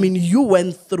 I mean, you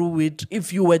went through it.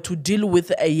 If you were to deal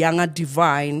with a younger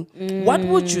divine, what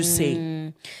would you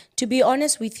say? To be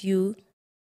honest with you,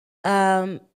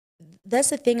 that's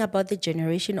the thing about the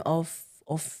generation of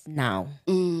now.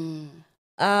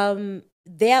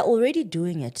 They are already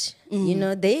doing it.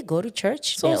 They go to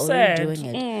church. So they're sad. already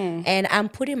doing it. And I'm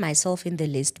putting myself in the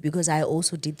list because I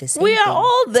also did the same thing. We are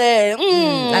all there.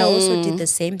 I also did the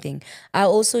same thing. I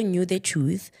also knew the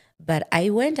truth, but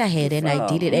I went ahead and I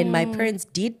did it. And my parents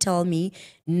did tell me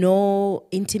no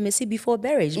intimacy before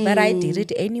marriage, but I did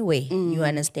it anyway. You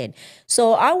understand?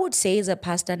 So I would say as a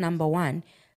pastor, number one,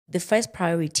 the first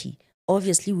priority,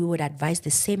 obviously, we would advise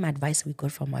the same advice we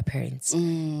got from our parents.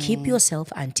 Keep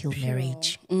yourself until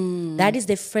marriage. That is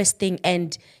the first thing.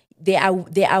 And there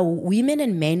are women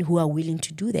and men who are willing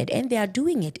to do that. And they are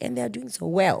doing it. And they are doing so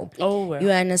well. Oh, well.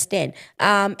 You understand?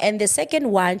 And the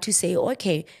second one to say,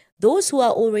 okay, those who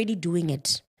are already doing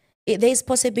it, there's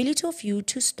possibility of you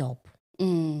to stop.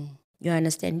 You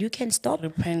understand? You can stop.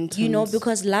 Repentance.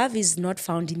 Because love is not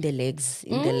found in the legs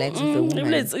of a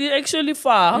woman. It's actually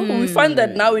far. We find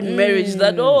that now in marriage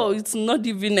that, it's not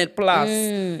even a plus,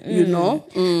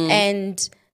 And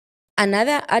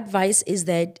another advice is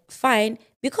that, fine,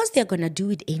 because they're going to do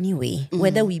it anyway,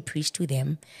 whether we preach to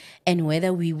them and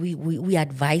whether we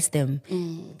advise them,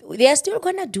 they are still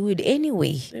going to do it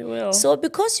anyway. They will. So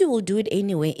because you will do it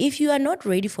anyway, if you are not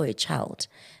ready for a child,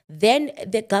 then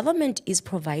the government is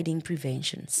providing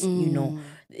preventions,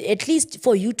 at least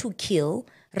for you to kill.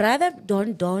 Rather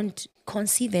don't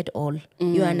conceive at all.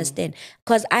 You understand?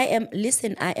 Because I am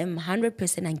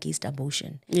 100% against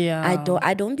abortion. Yeah.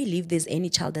 I don't believe there's any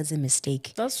child that's a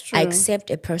mistake. That's true. Except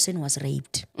a person was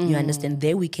raped. You understand?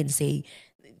 There we can say,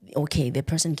 okay, the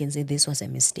person can say this was a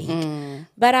mistake.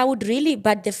 But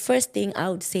but the first thing I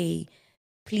would say,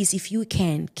 please, if you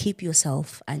can, keep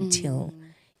yourself until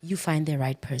you find the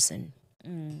right person.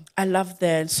 I love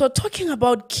that. So talking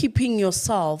about keeping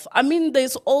yourself, I mean,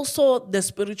 there's also the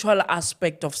spiritual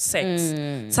aspect of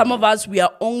sex. Some of us, we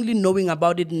are only knowing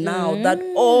about it now that,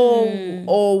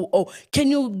 can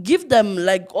you give them,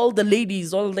 like all the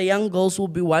ladies, all the young girls who will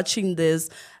be watching this,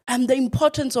 and the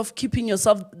importance of keeping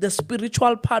yourself, the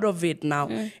spiritual part of it now.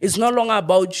 It's no longer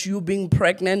about you being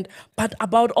pregnant, but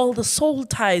about all the soul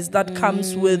ties that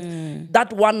comes with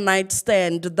that one night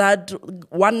stand, that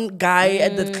one guy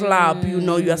at the club, you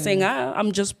know, you are saying,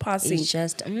 I'm just passing. It's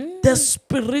just the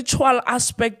spiritual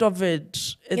aspect of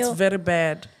it, it's very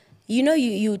bad. You know,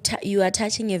 you are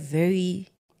touching a very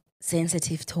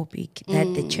sensitive topic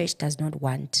that the church does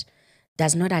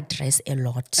not address a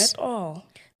lot. At all.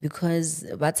 Because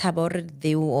what's about it,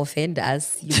 they will offend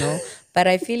us, you know. But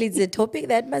I feel it's a topic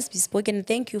that must be spoken.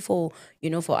 Thank you for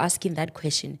asking that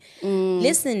question.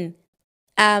 Listen,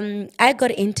 I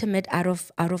got intimate out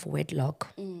of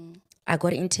wedlock. I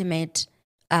got intimate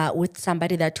with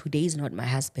somebody that today is not my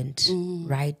husband,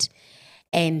 right?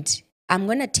 And I'm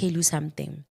gonna tell you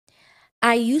something.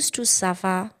 I used to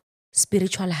suffer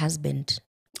spiritual husband.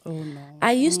 Oh no.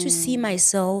 I used to see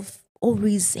myself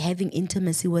always having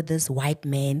intimacy with this white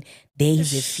man. There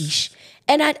is a fish,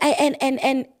 and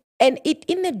it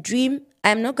in the dream.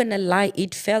 I'm not gonna lie,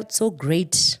 it felt so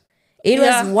great. It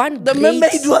was one. The great,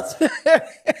 mermaid was.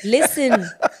 Listen,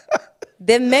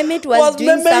 the mermaid was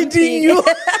doing something. You.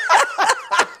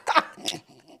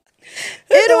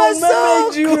 It was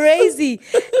so crazy.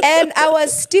 And I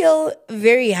was still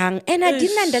very young. And I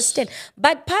didn't understand.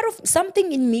 But part of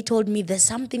something in me told me there's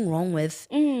something wrong with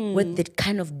the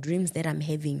kind of dreams that I'm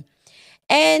having.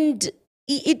 And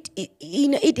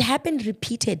it happened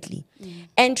repeatedly.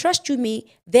 And trust you me,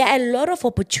 there are a lot of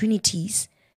opportunities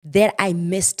that I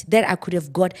missed, that I could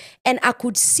have got. And I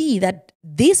could see that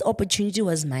this opportunity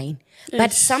was mine.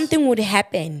 But something would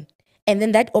happen. And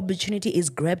then that opportunity is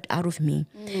grabbed out of me.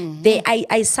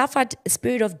 I suffered a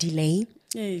spirit of delay.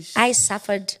 I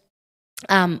suffered,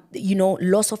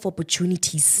 loss of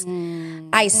opportunities.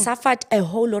 I suffered a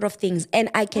whole lot of things. And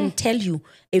I can tell you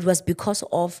it was because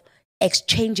of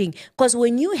exchanging. Because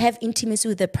when you have intimacy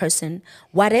with a person,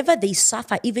 whatever they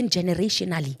suffer, even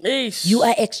generationally, you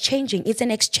are exchanging. It's an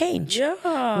exchange.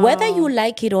 Yeah. Whether you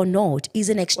like it or not, is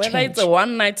an exchange. Whether it's a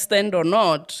one-night stand or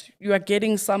not, you are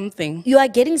getting something. You are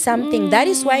getting something. That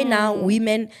is why now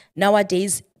women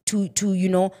nowadays, to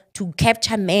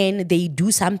capture men, they do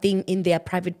something in their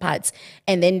private parts,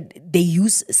 and then they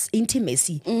use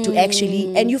intimacy to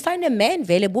actually, and you find a man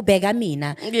valuable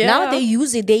begamina. Now they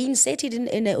use it, they insert it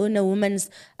in a woman's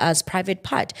private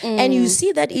part, and you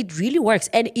see that it really works,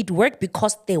 and it worked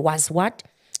because there was what?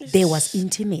 There was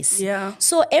intimacy. Yeah.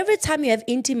 So every time you have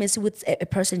intimacy with a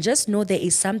person, just know there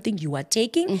is something you are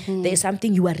taking, there is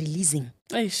something you are releasing.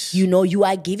 You know, you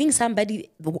are giving somebody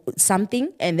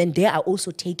something, and then they are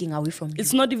also taking away from you.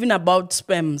 It's not even about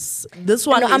sperms. This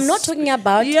one I'm not talking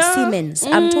about Siemens.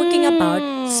 I'm talking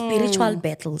about spiritual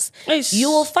battles. You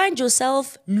will find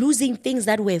yourself losing things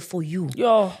that were for you.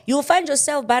 You will find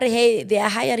yourself, but hey, they are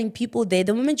hiring people there.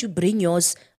 The moment you bring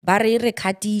yours,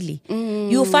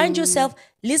 you find yourself,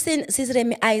 listen, Sis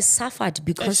Remy, I suffered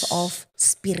because of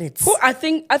spirits. I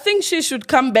think she should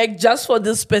come back just for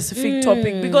this specific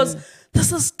topic, because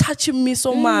this is touching me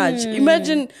so much.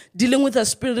 Imagine dealing with a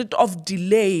spirit of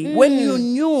delay when you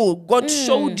knew God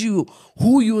showed you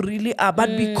who you really are,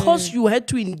 but because you had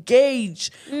to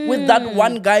engage with that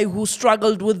one guy who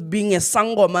struggled with being a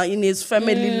sangoma in his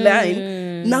family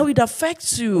line, now it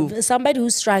affects you. Somebody who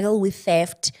struggled with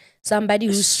theft, somebody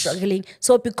who's struggling.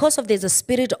 So because of there's a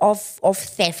spirit of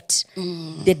theft,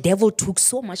 the devil took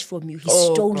so much from you. He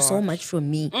stole so much from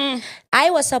me. I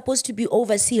was supposed to be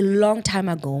overseas a long time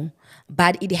ago,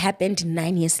 but it happened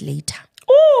 9 years later.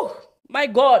 Oh, my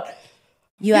God.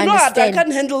 You know what? I understand?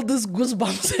 can't handle these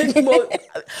goosebumps anymore.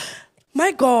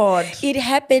 My God. It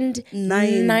happened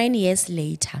 9 years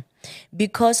later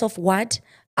because of what?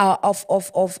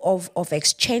 Of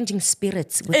exchanging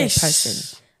spirits with a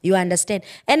person. You understand?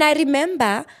 And I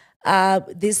remember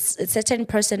this certain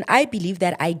person, I believe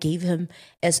that I gave him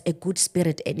as a good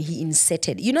spirit and he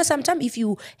inserted. You know, sometimes if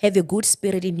you have a good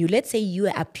spirit in you, let's say you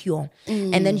are pure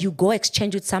and then you go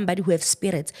exchange with somebody who have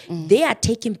spirits, they are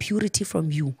taking purity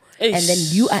from you. And then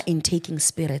you are intaking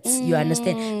spirits. You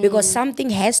understand? Because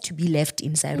something has to be left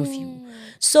inside of you.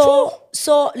 So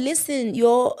listen,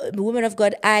 your woman of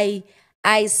God, I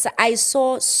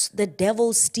saw the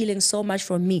devil stealing so much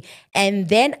from me. And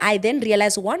then I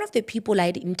realized one of the people I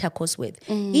had intercourse with,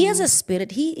 he has a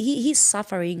spirit. He's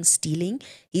suffering stealing.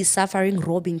 He's suffering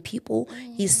robbing people.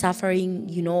 He's suffering,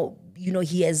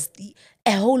 he has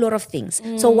a whole lot of things.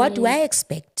 So what do I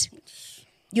expect?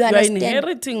 You You're understand?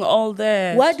 inheriting all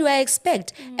that. What do I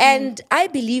expect? And I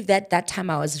believe that time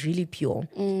I was really pure.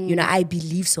 I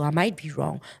believe so. I might be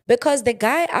wrong. Because the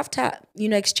guy, after,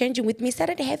 exchanging with me,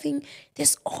 started having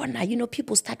this honor.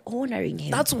 People start honoring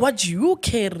him. That's what you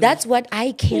carry. That's what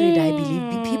I carried, I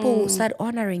believe. People start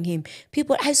honoring him.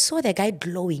 I saw the guy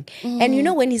glowing.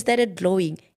 And when he started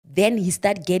glowing, then he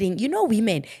started getting,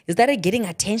 women, he started getting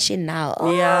attention now.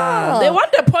 Yeah. They want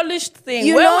the polished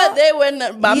thing. Where were they when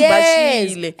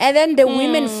Yes. And then the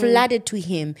women flooded to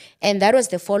him. And that was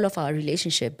the fall of our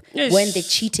relationship. Yes. When the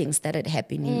cheating started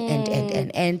happening.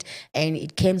 And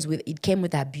it came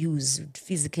with abuse, with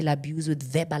physical abuse, with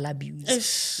verbal abuse.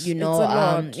 It's a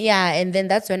lot. And then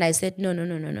that's when I said, no,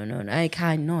 I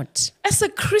cannot. As a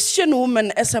Christian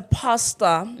woman, as a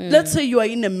pastor, let's say you are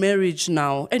in a marriage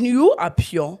now and you are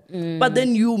pure, but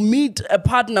then you meet a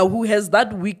partner who has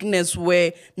that weakness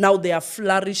where now they are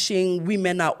flourishing,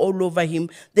 women are all over him,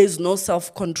 there's no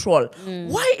self-control.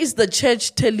 Why is the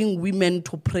church telling women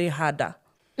to pray harder?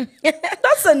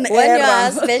 That's an error. When your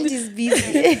husband is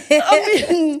busy. I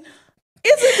mean,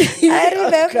 I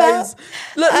remember. Guys,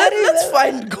 let's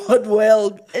find God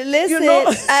well. Listen,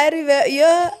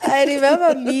 I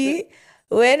remember me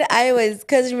when I was,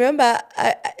 because remember,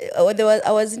 I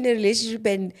was in a relationship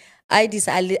and I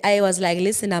decided, I was like,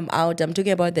 listen, I'm out. I'm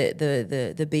talking about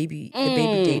the baby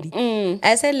daddy.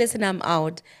 I said, listen, I'm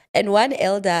out. And one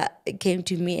elder came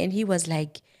to me and he was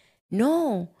like,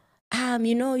 no,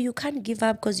 you can't give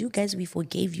up because you guys, we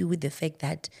forgave you with the fact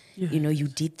that, you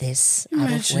did this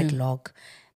out of wedlock.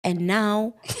 And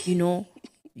now, you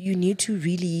need to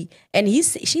really, and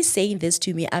she's saying this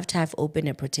to me after I've opened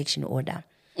a protection order.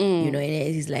 And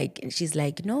she's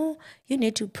like, no, you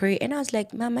need to pray. And I was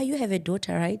like, Mama, you have a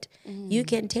daughter, right? You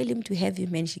can tell him to have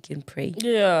him and she can pray.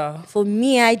 Yeah. For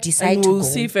me, I decided to go.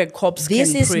 See if a corpse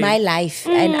this can is pray. my life.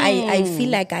 And I feel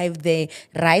like I have the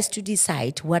right to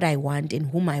decide what I want and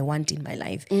whom I want in my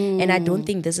life. And I don't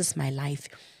think this is my life.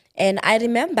 And I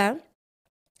remember,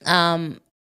 I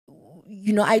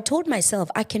told myself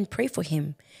I can pray for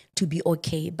him to be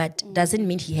okay, but doesn't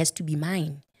mean he has to be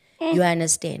mine. You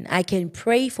understand? I can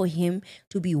pray for him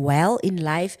to be well in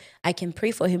life. I can pray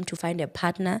for him to find a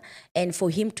partner and for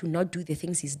him to not do the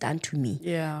things he's done to me.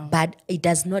 Yeah. But it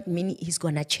does not mean he's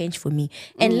going to change for me.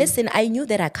 And listen, I knew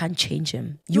that I can't change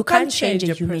him. You can't change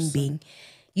a human being.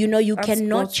 You That's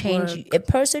cannot God's change work. a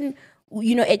person.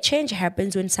 A change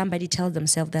happens when somebody tells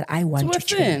themselves that I want to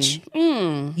change.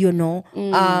 Even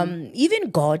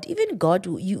God,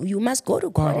 you must go to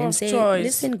God and say,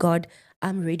 listen, God,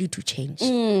 I'm ready to change.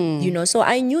 So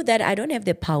I knew that I don't have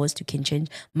the powers to can change.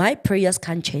 My prayers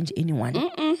can't change anyone.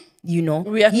 We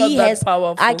are not that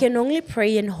powerful. I can only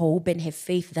pray and hope and have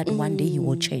faith that one day he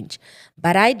will change.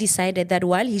 But I decided that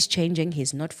while he's changing,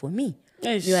 he's not for me.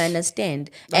 Yes. You understand?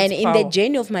 That's and in power. the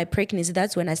journey of my pregnancy,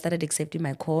 that's when I started accepting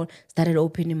my call, started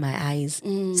opening my eyes,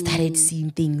 started seeing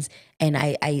things. And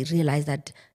I realized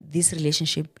that this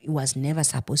relationship was never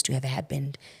supposed to have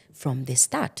happened from the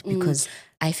start because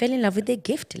I fell in love with the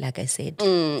gift, like I said.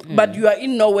 But you are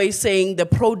in no way saying the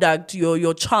product,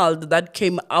 your child that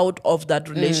came out of that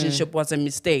relationship was a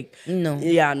mistake. No.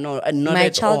 Yeah, no. Not My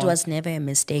at child all. was never a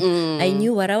mistake. I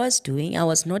knew what I was doing. I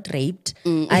was not raped.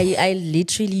 I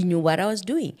literally knew what I was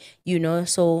doing.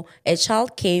 So a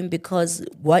child came because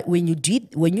when you do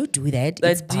that,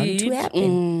 it's bound to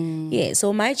happen. Yeah.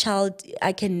 So my child,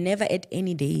 I can never at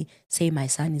any day say my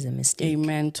son is a mistake.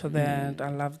 Amen to that. I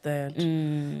love that.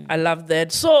 I love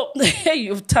that. So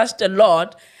you've touched a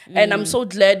lot, and I'm so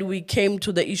glad we came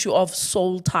to the issue of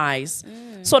soul ties.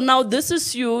 So now this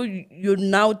is you're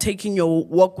now taking your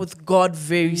walk with God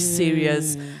very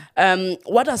serious.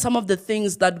 What are some of the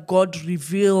things that God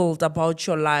revealed about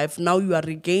your life? Now you are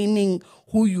regaining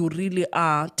who you really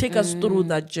are. Take us through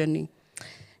that journey.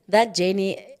 That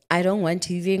journey, I don't want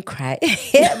to even cry.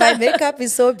 My makeup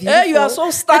is so beautiful. Hey, you are so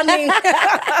stunning.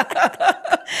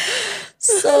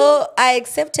 So I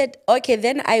accepted. Okay,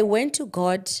 then I went to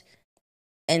God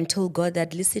and told God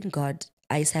that, listen, God,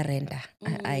 I surrender.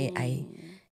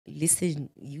 listen,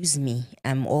 use me.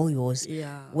 I'm all yours.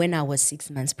 Yeah. When I was 6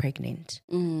 months pregnant.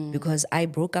 Because I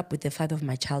broke up with the father of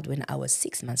my child when I was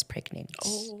 6 months pregnant.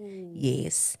 Oh.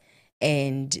 Yes.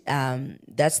 And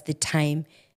that's the time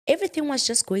everything was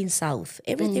just going south.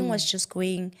 Everything was just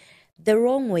going the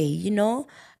wrong way, you know?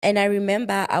 And I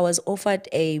remember I was offered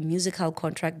a musical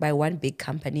contract by one big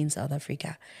company in South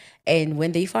Africa. And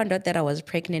when they found out that I was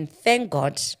pregnant, thank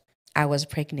God I was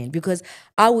pregnant, because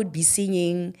I would be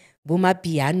singing Buma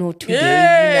Piano today. You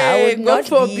know, I would God not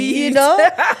forbid. be, you know,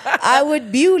 I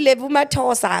would be Ule Buma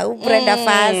Tosa, Brenda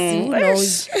Fassi, who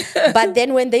knows. But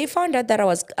then when they found out that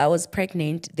I was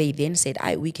pregnant, they then said,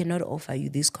 we cannot offer you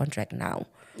this contract now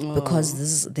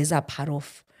because these are part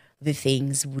of the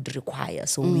things would require,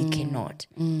 so we cannot.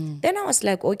 Then I was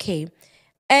like, okay.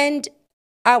 And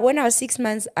when I was 6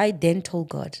 months, I then told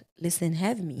God, listen,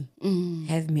 have me.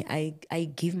 Have me. I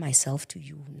give myself to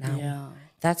you now. Yeah.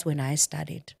 That's when I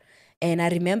started. And I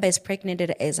remember as pregnant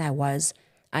as I was,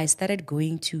 I started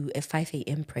going to a 5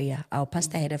 a.m. prayer. Our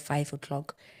pastor had a 5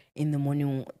 o'clock in the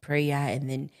morning prayer. And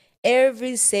then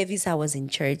every service I was in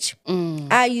church,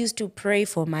 I used to pray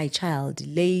for my child,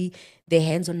 lay the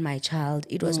hands on my child.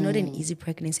 It was not an easy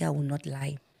pregnancy, I will not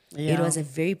lie. Yeah. It was a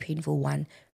very painful one.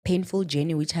 Painful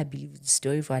journey, which I believe is a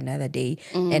story for another day.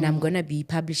 And I'm going to be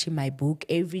publishing my book.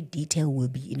 Every detail will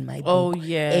be in my book. Oh,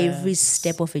 yes. Every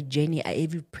step of a journey,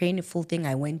 every painful thing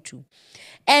I went to.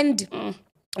 And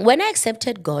when I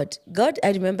accepted God,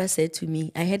 I remember, said to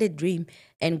me, I had a dream,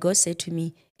 and God said to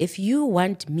me, if you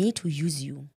want me to use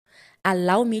you,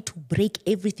 allow me to break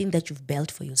everything that you've built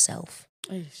for yourself.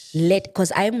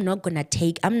 Because I'm not going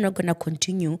to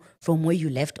continue from where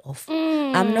you left off.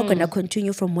 I'm not going to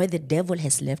continue from where the devil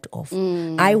has left off.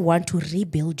 I want to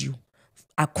rebuild you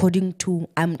according to,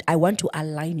 I want to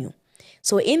align you.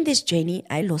 So in this journey,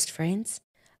 I lost friends.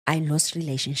 I lost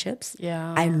relationships.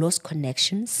 Yeah. I lost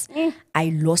connections.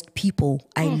 I lost people.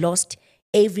 I lost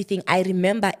everything. I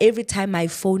remember every time my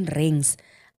phone rings,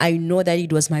 I know that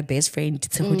it was my best friend.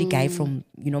 It's a hoodie guy from,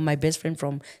 my best friend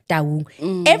from Tawu.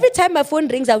 Every time my phone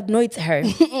rings, I would know it's her.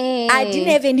 I didn't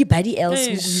have anybody else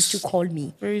who used to call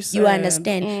me. Very sad. You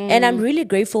understand? And I'm really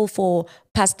grateful for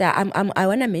Pastor. I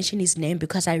want to mention his name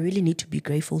because I really need to be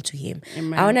grateful to him.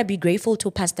 Amen. I want to be grateful to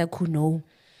Pastor Kuno.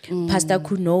 Pastor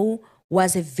Kuno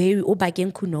was a very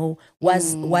Obagen Kuno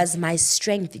was my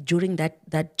strength during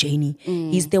that journey.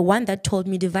 He's the one that told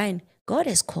me, Divine, God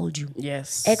has called you.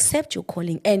 Yes. Accept your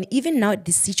calling. And even now at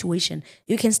this situation,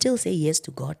 you can still say yes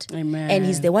to God. Amen. And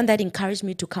he's the one that encouraged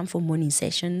me to come for morning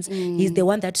sessions. He's the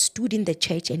one that stood in the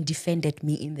church and defended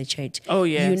me in the church. Oh,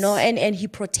 yes. And he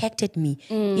protected me.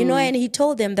 And he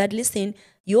told them that, listen,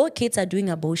 your kids are doing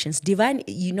abortions. Divine,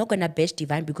 you're not going to bash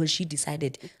Divine because she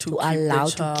decided to allow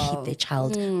to keep the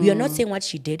child. We are not saying what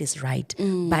she did is right,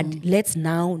 but let's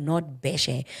now not bash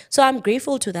her. So I'm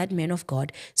grateful to that man of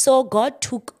God. So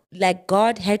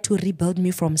God had to rebuild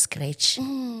me from scratch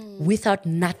without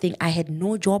nothing. I had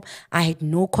no job. I had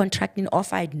no contracting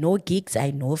offer. I had no gigs. I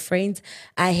had no friends.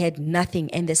 I had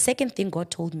nothing. And the second thing God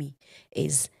told me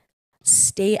is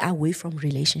stay away from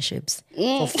relationships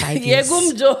for 5 years.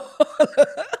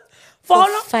 For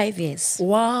 5 years.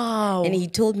 Wow. And he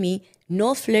told me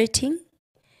no flirting,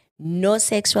 no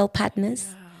sexual partners,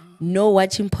 no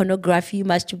watching pornography,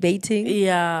 masturbating.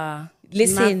 Yeah.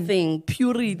 Listen, nothing.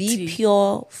 Purity. Be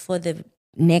pure for the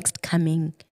next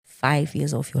coming 5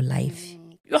 years of your life.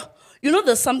 You know,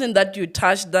 there's something that you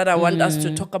touched that I want us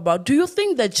to talk about. Do you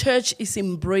think the church is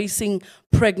embracing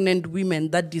pregnant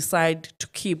women that decide to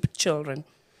keep children?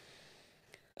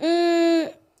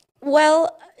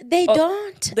 Well, they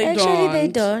don't. They They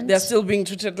don't. They're still being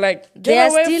treated like they're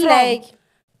still like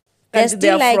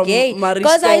gay.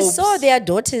 Because I saw their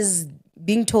daughters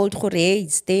being told, "Hooray,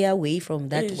 stay away from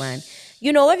that one."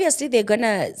 Obviously they're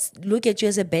gonna look at you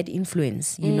as a bad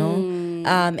influence,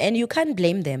 and you can't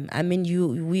blame them. I mean,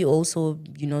 we also,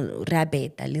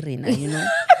 rabbit, you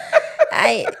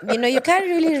can't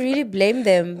really blame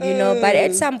them, but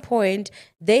at some point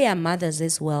they are mothers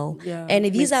as well. Yeah, and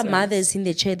these are sense. mothers in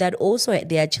the church that also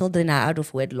their children are out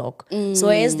of wedlock. So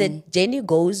as the journey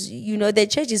goes, the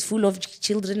church is full of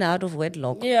children out of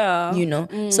wedlock. Yeah.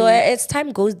 So as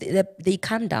time goes, they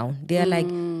calm down. They are like,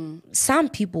 some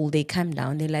people, they calm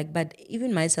down. They're like, but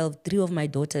even myself, 3 of my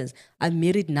daughters are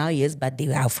married now, yes, but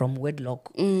they are from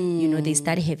wedlock. They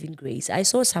started having grace. I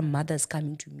saw some mothers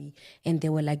coming to me and they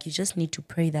were like, you just need to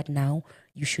pray that now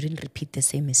you shouldn't repeat the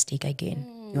same mistake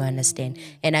again. You understand?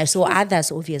 And I saw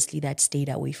others, obviously, that stayed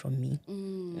away from me.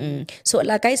 So,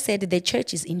 like I said, the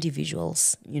church is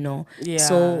individuals,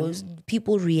 So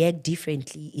people react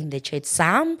differently in the church.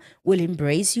 Some will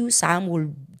embrace you, some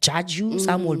will judge you,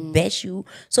 some will bash you.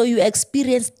 So you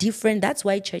experience different. That's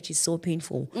why church is so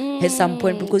painful at some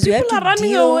point, because People are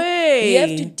running away. You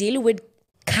have to deal with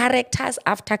characters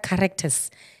after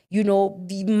characters.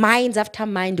 The minds after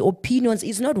mind, opinions.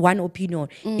 It's not one opinion.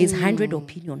 It's 100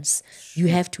 opinions you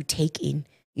have to take in.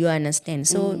 You understand?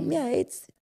 So, yeah,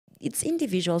 it's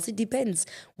individuals. It depends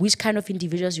which kind of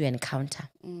individuals you encounter.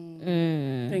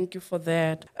 Thank you for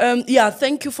that.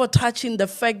 Thank you for touching the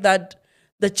fact that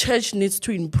the church needs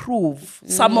to improve.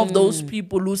 Some of those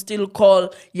people who still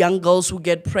call young girls who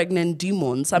get pregnant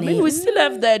demons. I mean, we still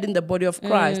have that in the body of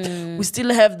Christ. We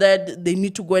still have that they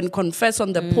need to go and confess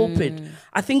on the pulpit.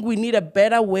 I think we need a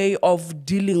better way of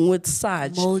dealing with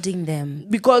such. Molding them.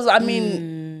 Because, I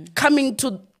mean, coming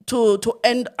to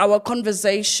end our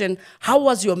conversation, how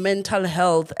was your mental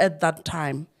health at that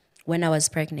time? When I was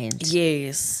pregnant?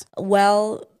 Yes.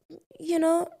 Well,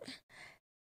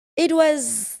 it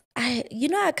was...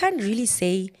 I can't really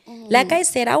say. Like I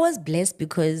said, I was blessed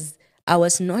because I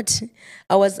was not.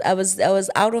 I was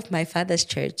out of my father's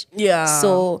church. Yeah.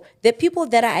 So the people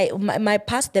that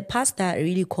the pastor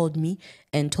really called me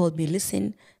and told me,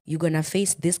 listen, you're gonna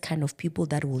face this kind of people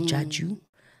that will judge you,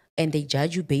 and they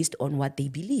judge you based on what they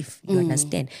believe. You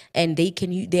understand? And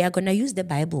they are gonna use the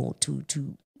Bible to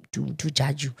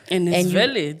judge you. And it's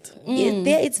valid.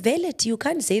 It's valid. You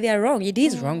can't say they are wrong. It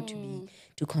is wrong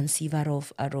to conceive out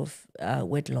of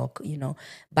wedlock,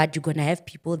 but you're gonna have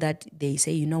people that they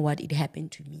say, you know what, it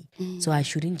happened to me, so I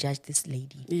shouldn't judge this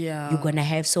lady. Yeah. You're gonna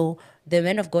have, so the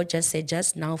man of God just said,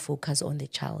 just now focus on the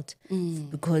child,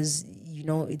 because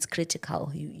it's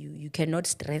critical. You cannot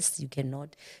stress. You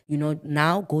cannot,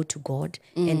 now go to God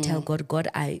and tell God,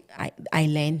 I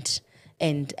learned,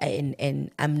 and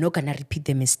I'm not gonna repeat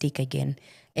the mistake again,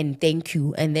 and thank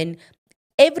you. And then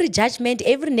every judgment,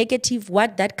 every negative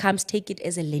word that comes, take it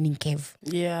as a learning curve.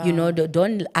 Yeah.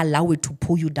 Don't allow it to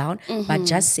pull you down, but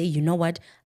just say, you know what,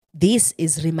 this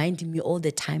is reminding me all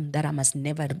the time that I must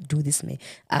never do this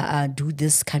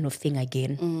kind of thing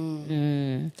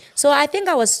again. So I think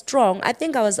I was strong. I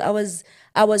think I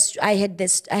had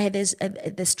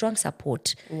the strong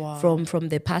support from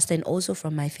the pastor and also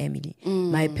from my family.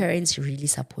 My parents really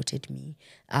supported me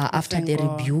after the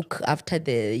rebuke, after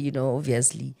the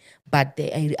obviously, but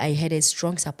I had a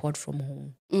strong support from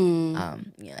home.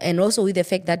 And also with the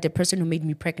fact that the person who made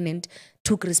me pregnant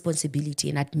took responsibility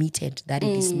and admitted that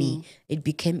it is me, it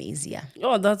became easier.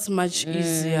 Oh, that's much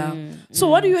easier. So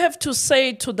what do you have to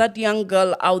say to that young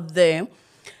girl out there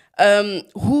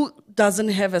who doesn't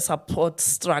have a support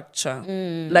structure,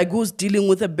 like who's dealing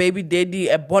with a baby daddy,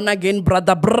 a born-again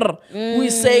brother, who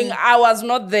is saying, I was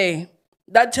not there.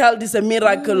 That child is a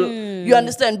miracle. You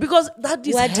understand? Because that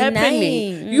is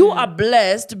happening. You are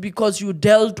blessed because you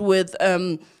dealt with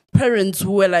parents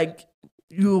who were like,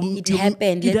 it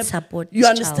happened. Let's support you this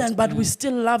understand, child. but we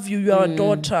still love you. You're a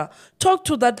daughter. Talk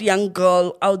to that young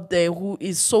girl out there who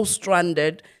is so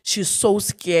stranded. She's so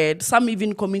scared. Some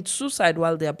even commit suicide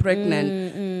while they're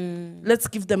pregnant. Let's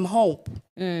give them hope.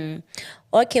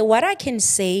 Okay, what I can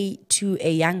say to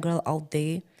a young girl out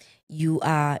there, you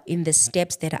are in the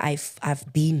steps that I've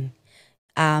been.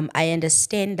 I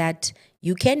understand that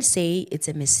you can say it's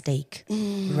a mistake,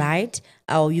 right?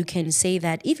 Or you can say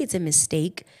that if it's a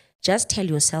mistake, just tell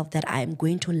yourself that I'm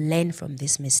going to learn from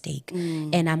this mistake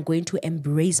and I'm going to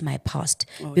embrace my past,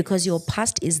 because your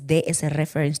past is there as a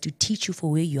reference to teach you for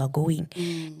where you are going.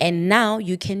 And now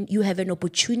you have an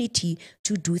opportunity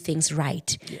to do things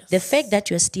right. Yes. The fact that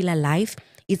you're still alive,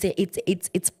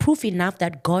 it's proof enough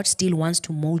that God still wants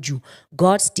to mold you.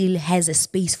 God still has a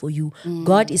space for you.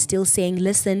 God is still saying,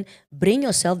 listen, bring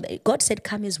yourself. God said,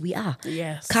 come as we are.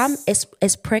 Yes. Come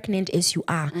as pregnant as you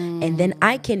are. And then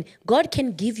God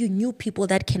can give you new people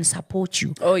that can support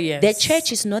you. Oh, yes. The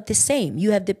church is not the same.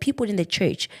 You have the people in the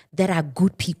church that are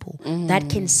good people that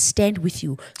can stand with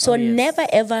you. So never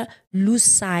ever lose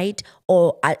sight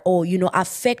or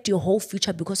affect your whole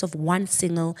future because of one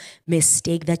single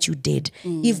mistake that you did.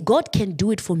 If God can do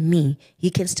it for me,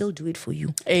 He can still do it for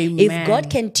you. Amen. If God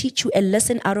can teach you a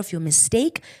lesson out of your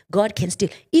mistake, God can still,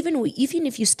 even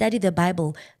if you study the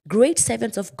Bible, great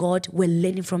servants of God were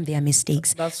learning from their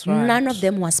mistakes. That's right. None of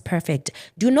them was perfect.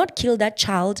 Do not kill that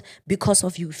child because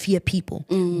of you fear people.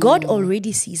 God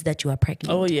already sees that you are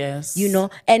pregnant. Oh, yes.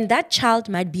 And that child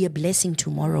might be a blessing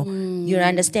tomorrow. You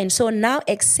understand? So now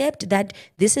accept that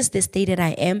this is the state that I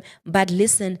am, but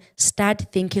listen,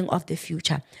 start thinking of the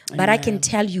future. But I can tell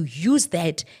tell you, use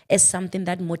that as something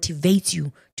that motivates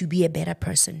you to be a better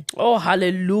person. Oh,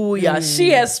 hallelujah. She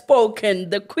has spoken.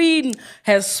 The Queen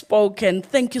has spoken.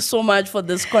 Thank you so much for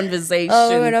this conversation.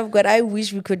 Oh, man of God, I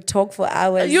wish we could talk for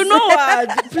hours. You know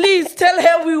what? Please tell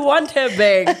her we want her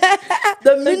back.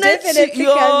 The minute definitely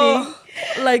coming.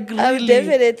 Like, really. I'm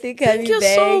definitely coming Thank you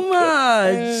back. so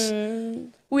much.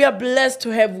 We are blessed to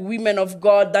have women of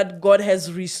God that God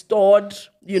has restored.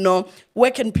 You know, where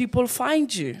can people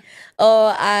find you?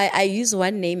 Oh, I use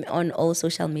one name on all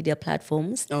social media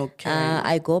platforms. Okay.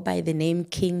 I go by the name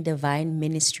King Divine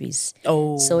Ministries.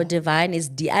 Oh. So Divine is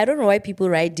D. I don't know why people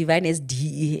write Divine as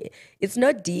D. It's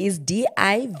not D, it's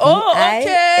D-I-V-I-N-E.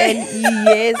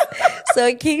 Yes.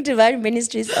 So King Divine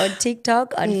Ministries on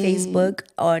TikTok, on Facebook,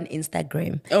 on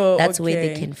Instagram. Oh, That's where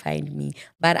they okay. can find me.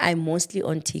 But I'm mostly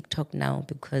on TikTok now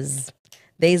because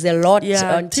there's a lot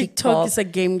on TikTok. TikTok is a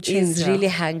game changer. Is really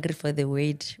hungry for the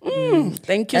word.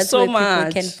 Thank you That's so where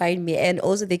much. people can find me, and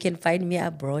also they can find me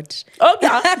abroad. Oh,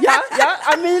 yeah.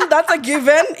 I mean, that's a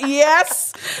given.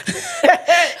 Yes.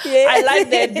 I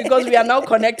like that because we are now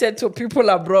connected to people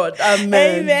abroad.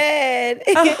 Amen. Amen.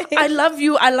 I love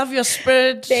you. I love your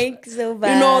spirit. Thanks so much.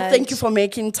 You know, thank you for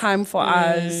making time for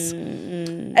us.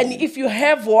 And if you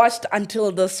have watched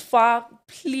until this far,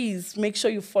 please make sure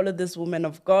you follow this woman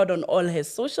of God on all her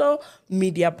social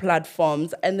media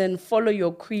platforms and then follow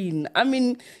your queen. I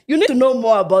mean, you need to know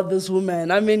more about this woman.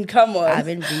 I mean, come on. I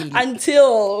mean, really.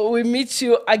 Until we meet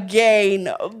you again.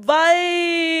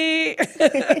 Bye.